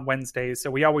release them on Wednesdays.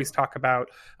 So we always talk about,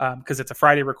 because it's a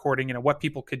Friday recording, what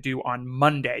people could do on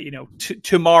Monday,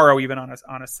 tomorrow, even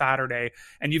on a Saturday.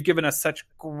 And you've given us such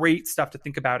great stuff to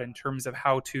think about in terms of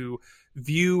how to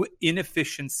view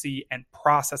inefficiency and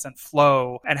process and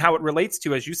flow and how it relates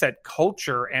to, as you said,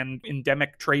 culture and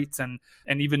endemic traits and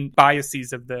even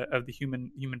biases of the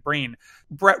human brain.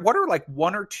 Brett, what are like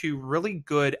one or two really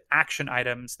good action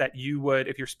items that you would,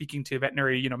 if you're speaking to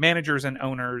veterinary, managers and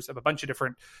owners of a bunch of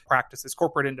different practices,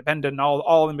 corporate, independent,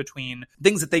 all in between,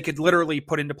 things that they could literally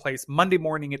put into place Monday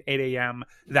morning at 8 a.m.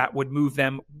 that would move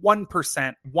them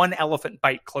 1%, one elephant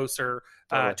bite closer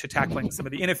to tackling some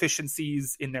of the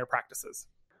inefficiencies in their practices?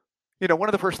 One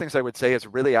of the first things I would say is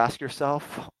really ask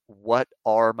yourself, what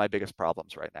are my biggest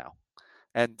problems right now?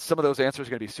 And some of those answers are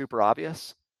going to be super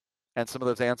obvious. And some of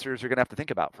those answers you're going to have to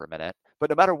think about for a minute. But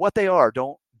no matter what they are,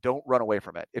 don't run away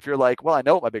from it. If you're like, well, I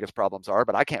know what my biggest problems are,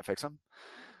 but I can't fix them,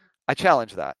 I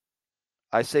challenge that.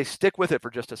 I say stick with it for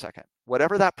just a second.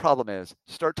 Whatever that problem is,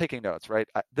 start taking notes, right?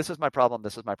 This is my problem.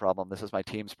 This is my problem. This is my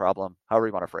team's problem, however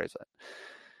you want to phrase it.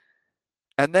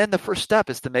 And then the first step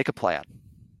is to make a plan.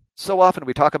 So often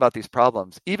we talk about these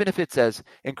problems, even if it's as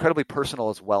incredibly personal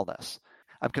as wellness.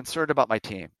 I'm concerned about my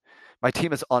team. My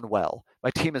team is unwell.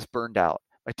 My team is burned out.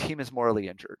 My team is morally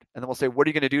injured. And then we'll say, what are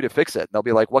you going to do to fix it? And they'll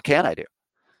be like, what can I do?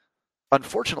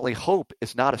 Unfortunately, hope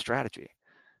is not a strategy.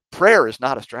 Prayer is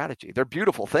not a strategy. They're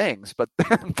beautiful things, but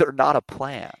they're not a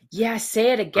plan. Yeah,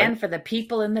 say it again, right? For the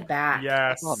people in the back. Yes.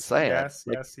 That's what I'm saying.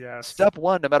 Yes. Step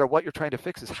one, no matter what you're trying to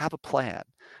fix, is have a plan.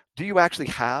 Do you actually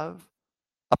have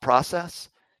a process?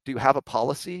 Do you have a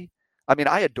policy? I mean,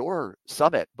 I adore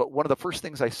Summit, but one of the first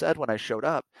things I said when I showed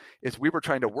up is we were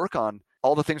trying to work on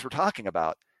all the things we're talking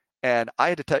about. And I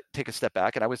had to take a step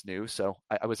back, and I was new, so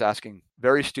I was asking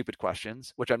very stupid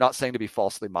questions, which I'm not saying to be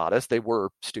falsely modest. They were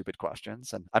stupid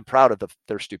questions, and I'm proud of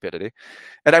their stupidity.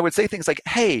 And I would say things like,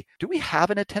 hey, do we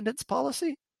have an attendance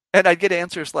policy? And I'd get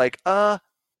answers like,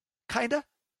 kinda,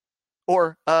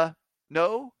 or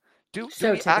no. Do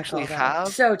we actually have?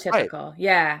 So typical. Right.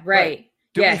 Yeah, right.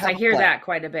 Yes, I hear that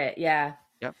quite a bit. Yeah.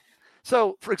 Yep.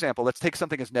 So, for example, let's take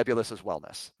something as nebulous as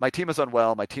wellness. My team is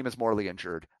unwell. My team is morally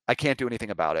injured. I can't do anything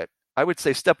about it. I would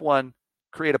say step one,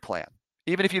 create a plan.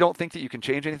 Even if you don't think that you can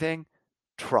change anything,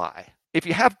 try. If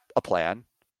you have a plan,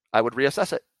 I would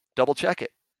reassess it, double check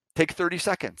it. Take 30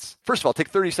 seconds. First of all, take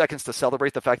 30 seconds to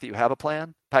celebrate the fact that you have a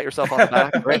plan. Pat yourself on the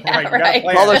back. Right? Right.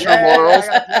 Polish your morals.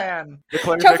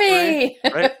 Declare victory.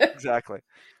 Right? Exactly.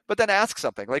 But then ask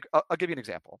something. Like, I'll give you an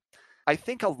example. I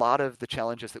think a lot of the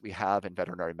challenges that we have in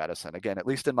veterinary medicine, again, at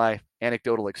least in my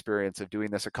anecdotal experience of doing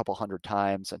this a couple hundred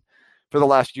times, and for the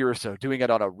last year or so, doing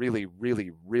it on a really, really,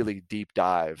 really deep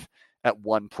dive at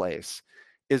one place,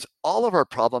 is all of our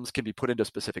problems can be put into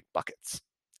specific buckets.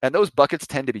 And those buckets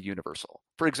tend to be universal.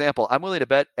 For example, I'm willing to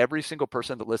bet every single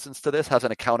person that listens to this has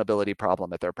an accountability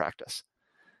problem at their practice,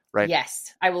 right?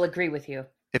 Yes, I will agree with you.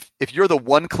 If you're the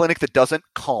one clinic that doesn't,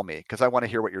 call me because I want to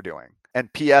hear what you're doing.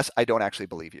 And P.S., I don't actually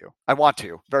believe you. I want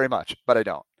to very much, but I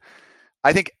don't.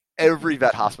 I think every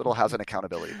vet hospital has an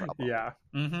accountability problem. Yeah.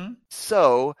 Mm-hmm.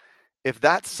 So if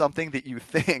that's something that you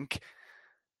think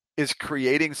is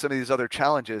creating some of these other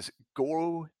challenges,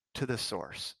 go to the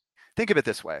source. Think of it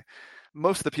this way.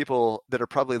 Most of the people that are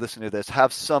probably listening to this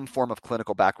have some form of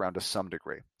clinical background to some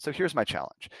degree. So here's my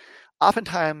challenge.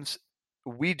 Oftentimes,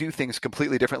 we do things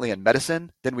completely differently in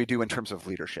medicine than we do in terms of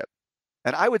leadership.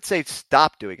 And I would say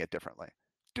stop doing it differently.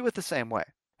 Do it the same way.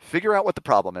 Figure out what the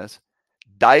problem is,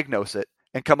 diagnose it,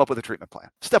 and come up with a treatment plan.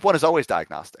 Step one is always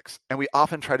diagnostics, and we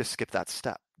often try to skip that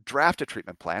step. Draft a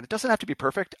treatment plan. It doesn't have to be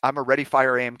perfect. I'm a ready,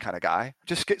 fire, aim kind of guy.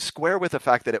 Just get square with the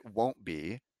fact that it won't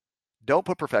be. Don't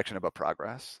put perfection above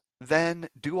progress. Then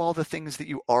do all the things that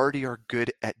you already are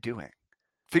good at doing.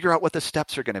 Figure out what the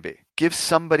steps are going to be. Give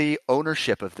somebody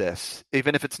ownership of this,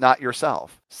 even if it's not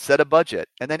yourself. Set a budget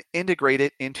and then integrate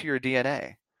it into your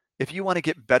DNA. If you want to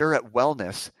get better at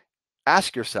wellness,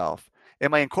 ask yourself,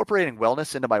 am I incorporating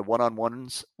wellness into my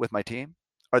one-on-ones with my team?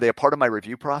 Are they a part of my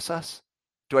review process?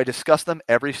 Do I discuss them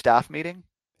every staff meeting?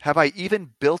 Have I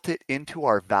even built it into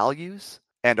our values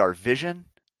and our vision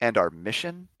and our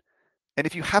mission? And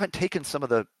if you haven't taken some of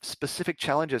the specific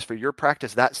challenges for your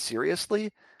practice that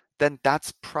seriously, then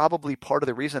that's probably part of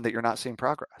the reason that you're not seeing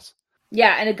progress.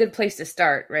 Yeah, and a good place to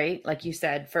start, right? Like you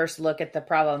said, first look at the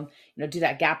problem, do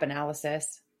that gap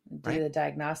analysis, do the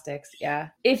diagnostics. Yeah.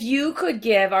 If you could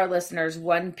give our listeners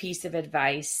one piece of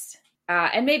advice,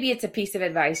 and maybe it's a piece of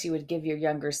advice you would give your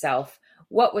younger self,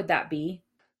 what would that be?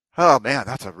 Oh man,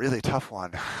 that's a really tough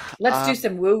one. Let's do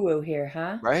some woo-woo here,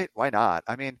 huh? Right? Why not?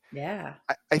 I mean, yeah.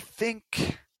 I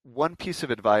think one piece of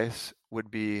advice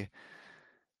would be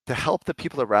to help the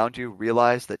people around you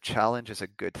realize that challenge is a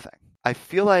good thing. I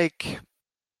feel like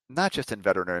not just in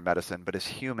veterinary medicine, but as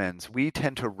humans, we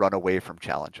tend to run away from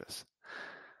challenges.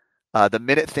 The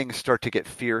minute things start to get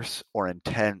fierce or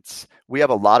intense, we have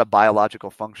a lot of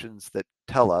biological functions that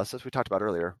tell us, as we talked about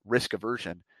earlier, risk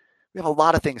aversion. We have a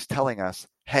lot of things telling us,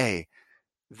 hey,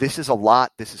 this is a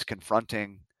lot. This is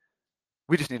confronting.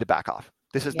 We just need to back off.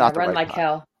 This is not the right time. Run like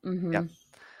hell. Mm-hmm. Yeah.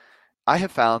 I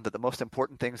have found that the most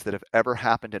important things that have ever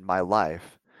happened in my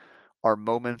life are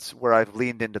moments where I've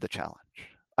leaned into the challenge.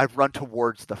 I've run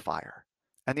towards the fire.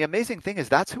 And the amazing thing is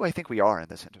that's who I think we are in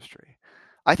this industry.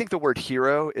 I think the word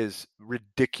hero is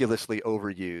ridiculously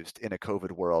overused in a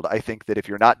COVID world. I think that if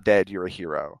you're not dead, you're a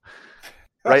hero.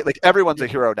 Right? Like everyone's a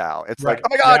hero now. It's like, oh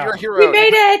my God, you're a hero. We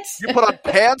made it. You put on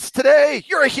pants today.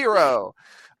 You're a hero.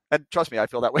 And trust me, I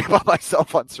feel that way about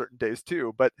myself on certain days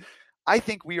too. But I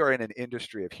think we are in an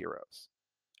industry of heroes.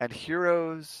 And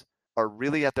heroes are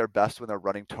really at their best when they're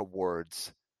running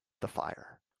towards the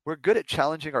fire. We're good at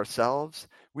challenging ourselves.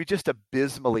 We just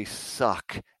abysmally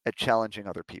suck at challenging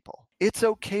other people. It's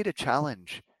okay to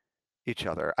challenge each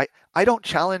other. I don't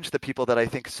challenge the people that I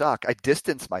think suck. I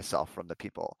distance myself from the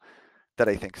people that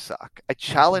I think suck. I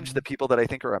challenge the people that I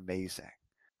think are amazing.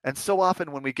 And so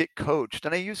often when we get coached,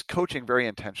 and I use coaching very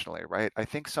intentionally, right? I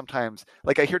think sometimes,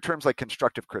 like I hear terms like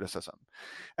constructive criticism.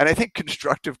 And I think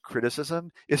constructive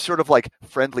criticism is sort of like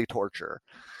friendly torture.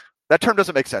 That term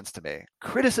doesn't make sense to me.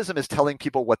 Criticism is telling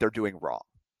people what they're doing wrong.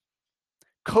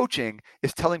 Coaching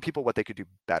is telling people what they could do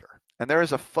better. And there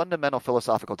is a fundamental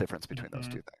philosophical difference between those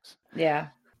two things. Yeah.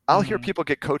 I'll hear people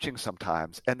get coaching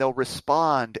sometimes, and they'll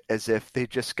respond as if they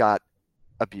just got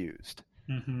abused.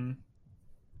 Mm-hmm.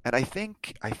 And I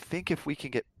think if we can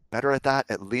get better at that,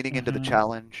 at leaning into the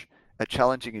challenge, at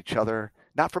challenging each other,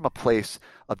 not from a place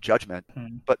of judgment,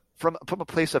 but from a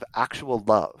place of actual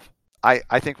love,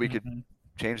 I think we could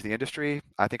change the industry.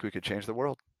 I think we could change the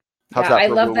world. How's that? I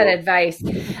love that advice.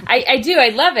 I do. I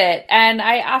love it. And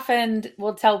I often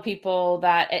will tell people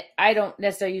that I don't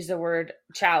necessarily use the word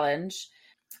challenge,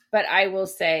 but I will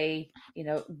say,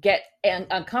 get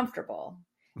uncomfortable,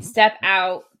 step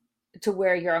out to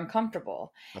where you're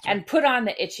uncomfortable and put on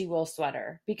the itchy wool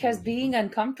sweater, because being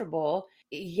uncomfortable,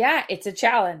 it's a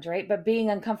challenge, right? But being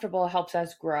uncomfortable helps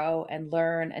us grow and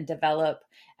learn and develop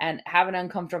and have an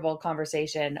uncomfortable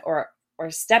conversation or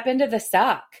step into the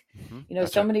suck.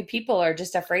 So many people are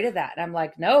just afraid of that. And I'm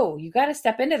like, no, you got to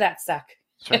step into that suck.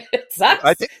 Right. It sucks.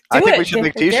 I think we should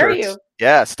make t-shirts.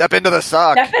 Yeah. Step into the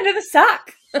suck. Step into the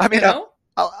suck. I mean,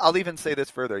 I'll even say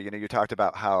this further. You talked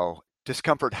about how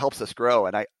discomfort helps us grow.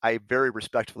 And I very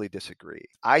respectfully disagree.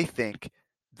 I think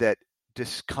that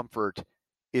discomfort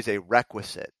is a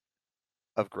requisite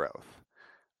of growth.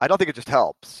 I don't think it just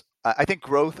helps. I think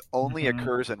growth only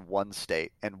occurs in one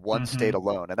state and one state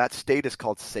alone. And that state is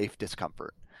called safe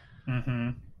discomfort.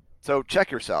 So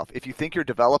check yourself. If you think you're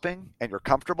developing and you're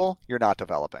comfortable, you're not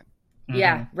developing.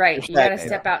 Yeah, right. You got to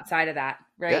step outside of that,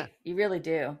 right? Yeah. You really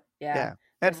do. Yeah.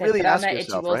 And really ask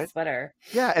yourself, right? Sweater.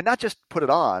 Yeah, and not just put it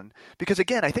on, because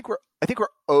again, I think we're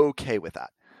okay with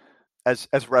that. As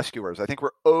rescuers, I think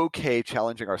we're okay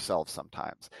challenging ourselves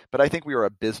sometimes, but I think we are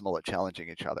abysmal at challenging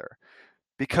each other,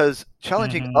 because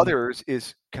challenging others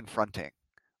is confronting,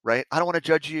 right? I don't want to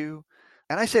judge you,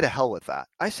 and I say to hell with that.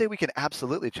 I say we can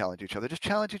absolutely challenge each other. Just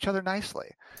challenge each other nicely.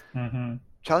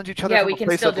 Challenge each other. Yeah, we can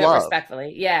still do it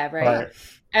respectfully. Yeah, right.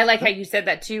 I like how you said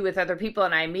that too with other people,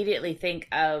 and I immediately think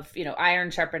of iron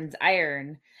sharpens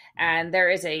iron. And there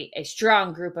is a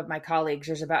strong group of my colleagues.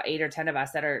 There's about 8 or 10 of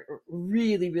us that are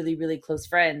really, really, really close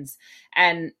friends.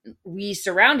 And we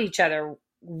surround each other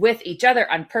with each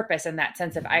other on purpose, in that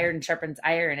sense of iron sharpens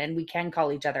iron. And we can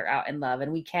call each other out in love.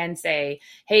 And we can say,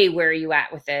 hey, where are you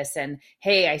at with this? And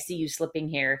hey, I see you slipping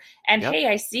here. And hey,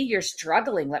 I see you're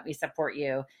struggling. Let me support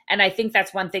you. And I think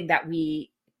that's one thing that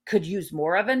we could use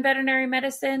more of in veterinary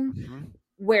medicine,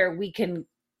 where we can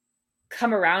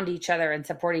come around each other and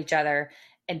support each other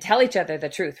and tell each other the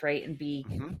truth, right? And be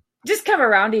just come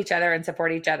around each other and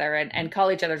support each other and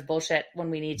call each other's bullshit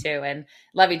when we need to, and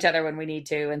love each other when we need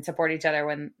to, and support each other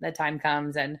when the time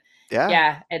comes. And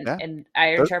and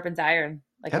iron sharpens iron.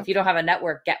 Like if you don't have a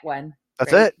network, get one.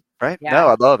 That's it. Right. Yeah. No,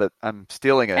 I love it. I'm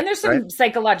stealing it. And there's some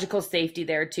psychological safety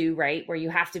there too, right? Where you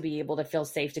have to be able to feel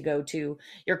safe to go to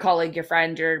your colleague, your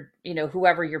friend, your,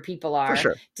 whoever your people are,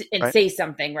 and say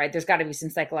something, right? There's got to be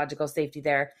some psychological safety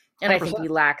there. And 100%. I think we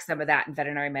lack some of that in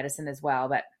veterinary medicine as well.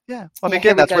 But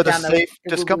again, that's where the safe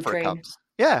discomfort comes.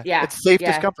 Yeah. It's safe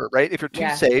discomfort, right? If you're too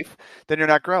safe, then you're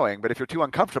not growing. But if you're too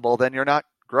uncomfortable, then you're not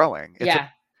growing.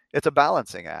 It's a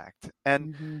balancing act.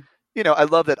 And I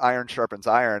love that iron sharpens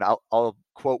iron. I'll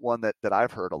quote one that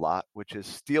I've heard a lot, which is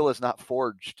steel is not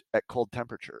forged at cold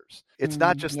temperatures. It's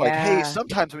not just like, hey,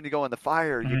 sometimes when you go in the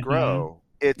fire, you grow.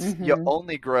 It's you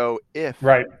only grow if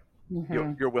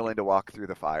you're willing to walk through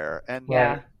the fire. And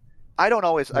I don't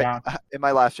always, in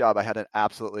my last job, I had an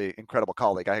absolutely incredible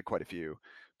colleague. I had quite a few,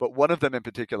 but one of them in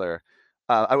particular,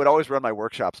 I would always run my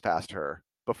workshops past her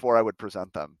before I would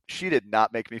present them. She did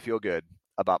not make me feel good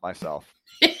about myself.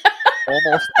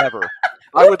 Almost ever.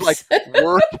 I would like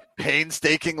work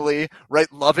painstakingly,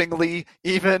 write lovingly,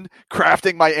 even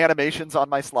crafting my animations on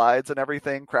my slides and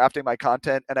everything, crafting my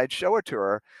content, and I'd show it to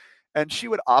her. And she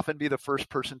would often be the first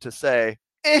person to say,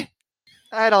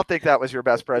 I don't think that was your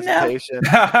best presentation.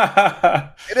 No.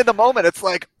 And in the moment, it's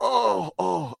like,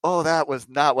 oh, that was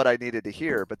not what I needed to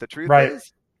hear. But the truth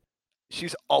is,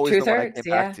 she's always the one I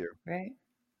came back to.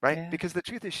 Right? Yeah. Because the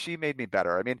truth is, she made me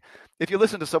better. I mean, if you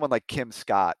listen to someone like Kim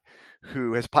Scott,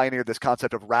 who has pioneered this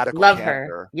concept of radical candor.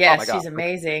 Her. Yes, she's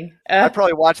amazing. I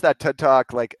probably watched that TED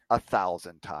Talk like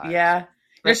 1,000 times. Yeah.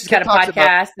 She's got a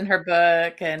podcast and her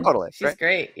book, and she's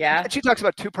great. Yeah. And she talks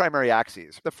about two primary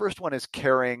axes. The first one is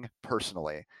caring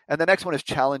personally, and the next one is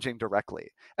challenging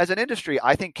directly. As an industry,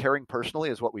 I think caring personally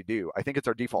is what we do. I think it's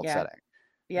our default setting.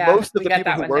 Yeah, most of the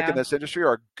people who work in this industry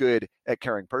are good at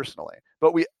caring personally,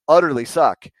 but we utterly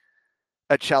suck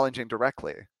at challenging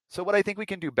directly. So what I think we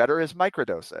can do better is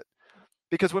microdose it.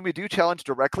 Because when we do challenge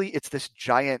directly, it's this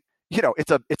giant,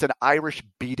 it's an Irish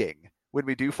beating when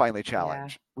we do finally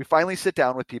challenge. Yeah. We finally sit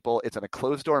down with people. It's in a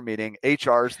closed door meeting.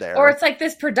 HR's there. Or it's like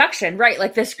this production, right?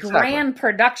 Like this grand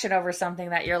production over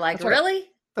something that you're like, really?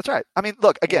 That's right. I mean,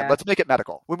 look, again, let's make it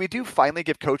medical. When we do finally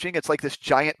give coaching, it's like this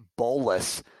giant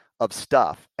bolus of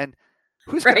stuff. And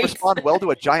who's going to respond well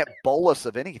to a giant bolus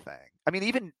of anything? I mean,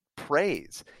 even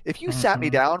praise. If you sat me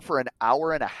down for an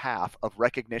hour and a half of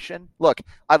recognition, look,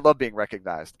 I love being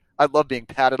recognized. I love being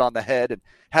patted on the head and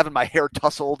having my hair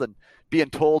tousled and being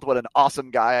told what an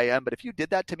awesome guy I am. But if you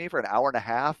did that to me for an hour and a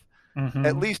half,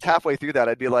 at least halfway through that,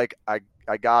 I'd be like, I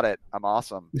got it. I'm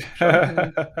awesome.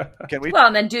 Can we? Well,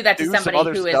 and then do that to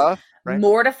somebody who is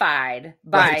mortified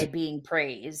by being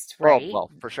praised, right?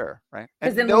 Well, for sure, right?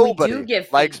 Because then when we do give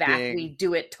feedback, we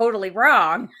do it totally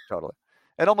wrong. Totally.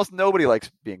 And almost nobody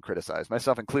likes being criticized,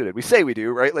 myself included. We say we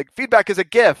do, right? Like feedback is a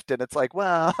gift. And it's like,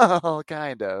 well,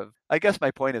 kind of. I guess my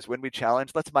point is when we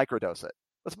challenge, let's microdose it.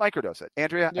 Let's microdose it.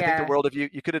 Andrea, I think the world of you.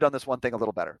 You could have done this one thing a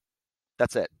little better.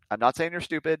 That's it. I'm not saying you're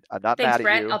stupid. I'm not mad at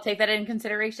Brett. you. I'll take that into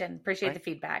consideration. Appreciate the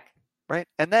feedback. Right.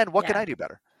 And then what can I do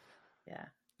better? Yeah.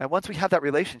 And once we have that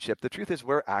relationship, the truth is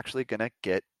we're actually going to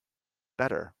get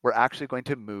better. We're actually going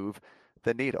to move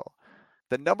the needle.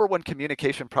 The number one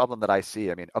communication problem that I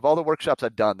see, I mean, of all the workshops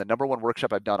I've done, the number one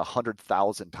workshop I've done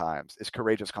 100,000 times is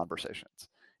courageous conversations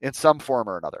in some form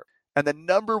or another. And the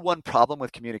number one problem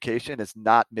with communication is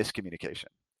not miscommunication.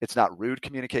 It's not rude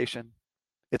communication.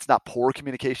 It's not poor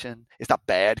communication. It's not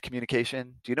bad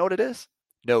communication. Do you know what it is?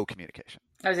 No communication.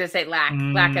 I was going to say lack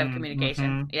of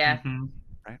communication. Right?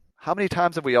 How many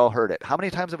times have we all heard it? How many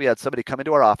times have we had somebody come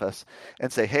into our office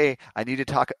and say, hey, I need to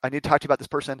talk to you about this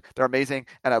person. They're amazing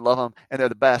and I love them and they're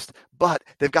the best, but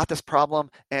they've got this problem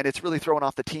and it's really throwing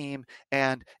off the team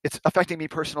and it's affecting me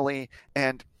personally.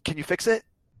 And can you fix it?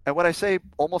 And what I say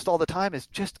almost all the time is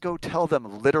just go tell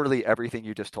them literally everything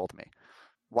you just told me.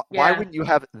 Why wouldn't you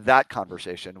have that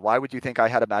conversation? Why would you think I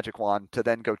had a magic wand to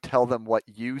then go tell them what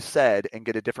you said and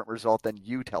get a different result than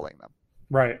you telling them?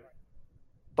 Right.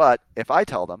 But if I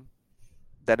tell them,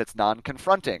 then it's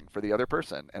non-confronting for the other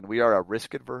person. And we are a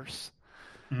risk-averse,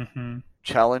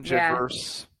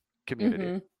 challenge-averse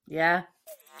community. Yeah.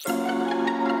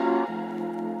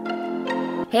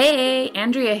 Hey,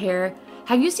 Andrea here.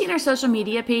 Have you seen our social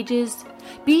media pages?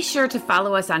 Be sure to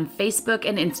follow us on Facebook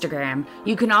and Instagram.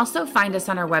 You can also find us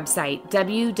on our website,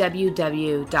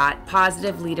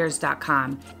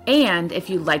 www.positiveleaders.com. And if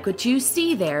you like what you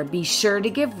see there, be sure to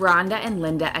give Rhonda and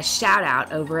Linda a shout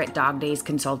out over at Dog Days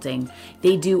Consulting.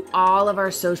 They do all of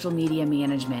our social media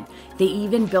management. They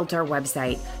even built our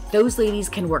website. Those ladies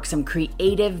can work some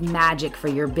creative magic for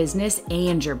your business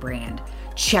and your brand.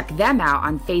 Check them out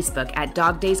on Facebook at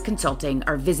Dog Days Consulting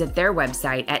or visit their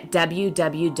website at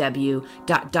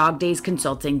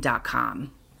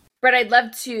www.dogdaysconsulting.com. Brett, I'd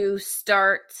love to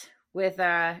start with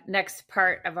next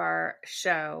part of our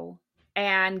show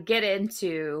and get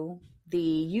into the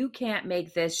you can't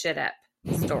make this shit up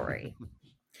story.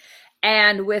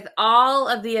 And with all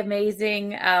of the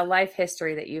amazing life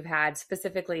history that you've had,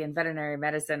 specifically in veterinary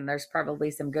medicine, there's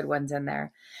probably some good ones in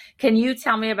there. Can you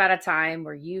tell me about a time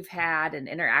where you've had an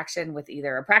interaction with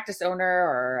either a practice owner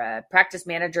or a practice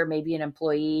manager, maybe an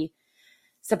employee,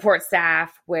 support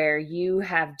staff, where you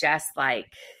have just like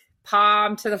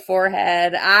palm to the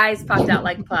forehead, eyes popped out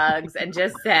like plugs, and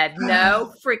just said,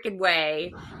 no freaking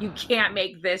way, you can't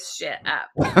make this shit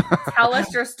up? Tell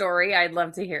us your story. I'd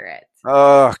love to hear it.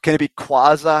 Can it be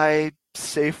quasi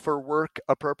safe for work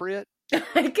appropriate?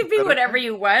 It could be whatever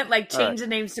you want. Like change the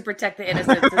names to protect the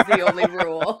innocents is the only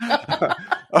rule.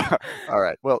 All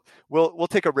right. Well, we'll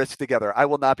take a risk together. I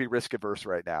will not be risk averse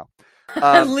right now.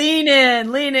 Lean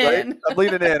in. Right? I'm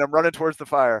leaning in. I'm running towards the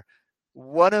fire.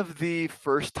 One of the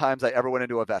first times I ever went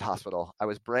into a vet hospital, I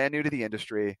was brand new to the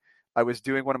industry. I was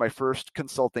doing one of my first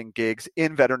consulting gigs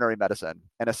in veterinary medicine,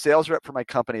 and a sales rep for my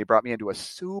company brought me into a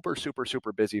super, super,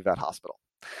 super busy vet hospital.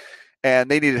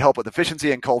 And they needed help with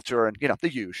efficiency and culture and, the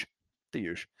huge.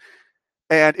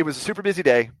 And it was a super busy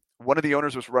day. One of the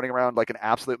owners was running around like an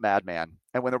absolute madman.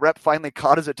 And when the rep finally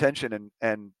caught his attention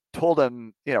and told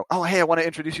him, oh, hey, I want to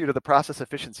introduce you to the process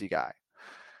efficiency guy.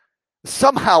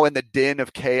 Somehow in the din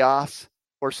of chaos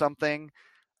or something,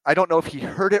 I don't know if he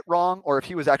heard it wrong or if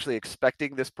he was actually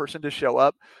expecting this person to show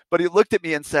up, but he looked at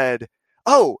me and said,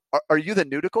 oh, are you the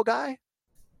Nudicle guy?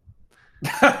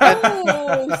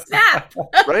 Oh, snap.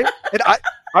 Right? And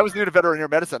I was new to veterinary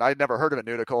medicine. I'd never heard of a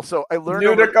Nudicle. So I learned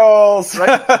Nudicles.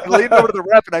 Right? I leaned over to the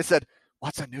rep and I said,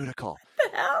 what's a Nudicle? What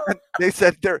the hell? And they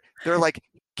said they're like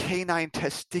canine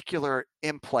testicular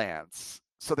implants.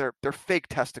 So they're fake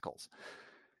testicles.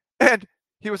 And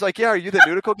he was like, yeah, are you the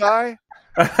Nudicle guy?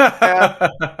 And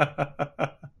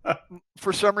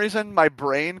for some reason, my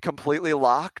brain completely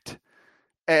locked.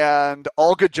 And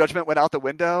all good judgment went out the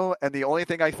window. And the only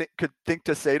thing I could think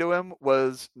to say to him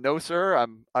was, no, sir,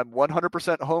 I'm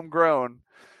 100% homegrown.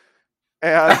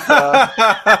 And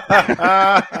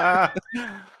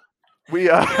we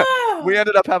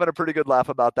ended up having a pretty good laugh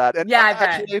about that. And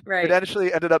it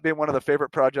actually ended up being one of the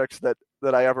favorite projects that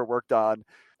I ever worked on.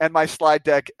 And my slide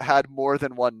deck had more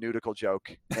than one Nudicle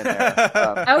joke in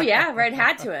there. Oh, yeah, right.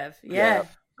 Had to have. Yeah.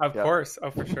 Of course.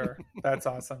 Oh, for sure. That's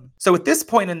awesome. So at this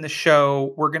point in the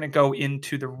show, we're going to go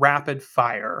into the rapid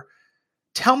fire.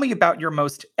 Tell me about your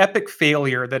most epic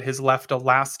failure that has left a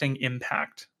lasting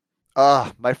impact.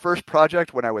 My first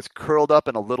project when I was curled up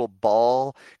in a little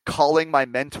ball, calling my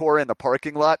mentor in the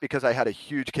parking lot because I had a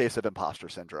huge case of imposter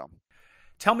syndrome.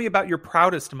 Tell me about your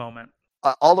proudest moment.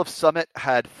 All of Summit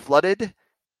had flooded.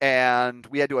 And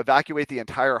we had to evacuate the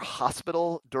entire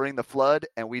hospital during the flood,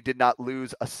 and we did not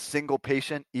lose a single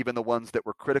patient, even the ones that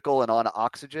were critical and on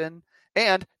oxygen.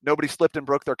 And nobody slipped and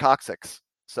broke their coccyx.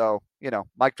 So,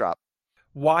 mic drop.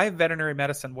 Why veterinary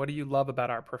medicine? What do you love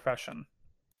about our profession?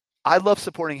 I love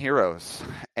supporting heroes,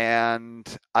 and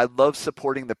I love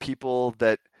supporting the people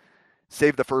that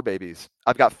save the fur babies.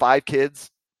 I've got 5 kids.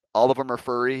 All of them are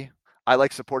furry. I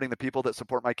like supporting the people that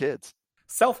support my kids.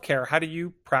 Self-care, how do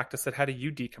you practice it? How do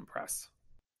you decompress?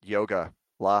 Yoga.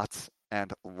 Lots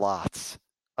and lots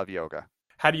of yoga.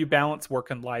 How do you balance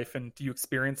work and life? And do you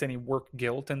experience any work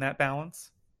guilt in that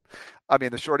balance? I mean,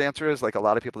 the short answer is, like a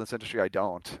lot of people in this industry, I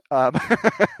don't. But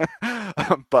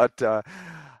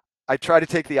I try to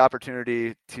take the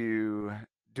opportunity to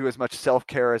do as much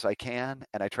self-care as I can,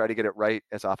 and I try to get it right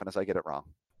as often as I get it wrong.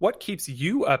 What keeps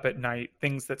you up at night?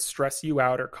 Things that stress you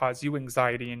out or cause you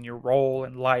anxiety in your role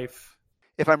in life?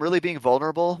 If I'm really being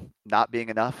vulnerable, not being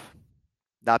enough,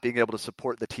 not being able to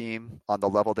support the team on the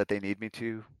level that they need me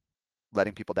to,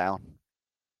 letting people down.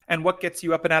 And what gets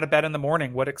you up and out of bed in the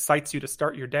morning? What excites you to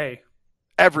start your day?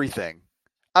 Everything.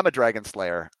 I'm a dragon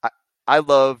slayer. I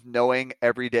love knowing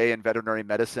every day in veterinary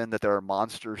medicine that there are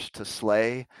monsters to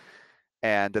slay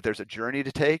and that there's a journey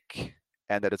to take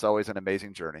and that it's always an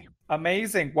amazing journey.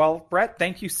 Amazing. Well, Brett,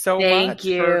 thank you so much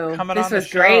for coming on the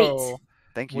show. Great.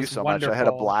 Thank you so much. I had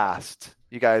a blast.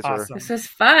 You guys awesome. This was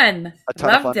fun. A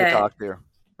ton of fun to talk to,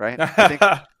 right?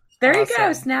 There you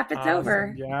go. Snap, it's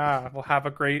over. Yeah. We'll have a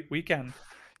great weekend.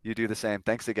 You do the same.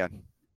 Thanks again.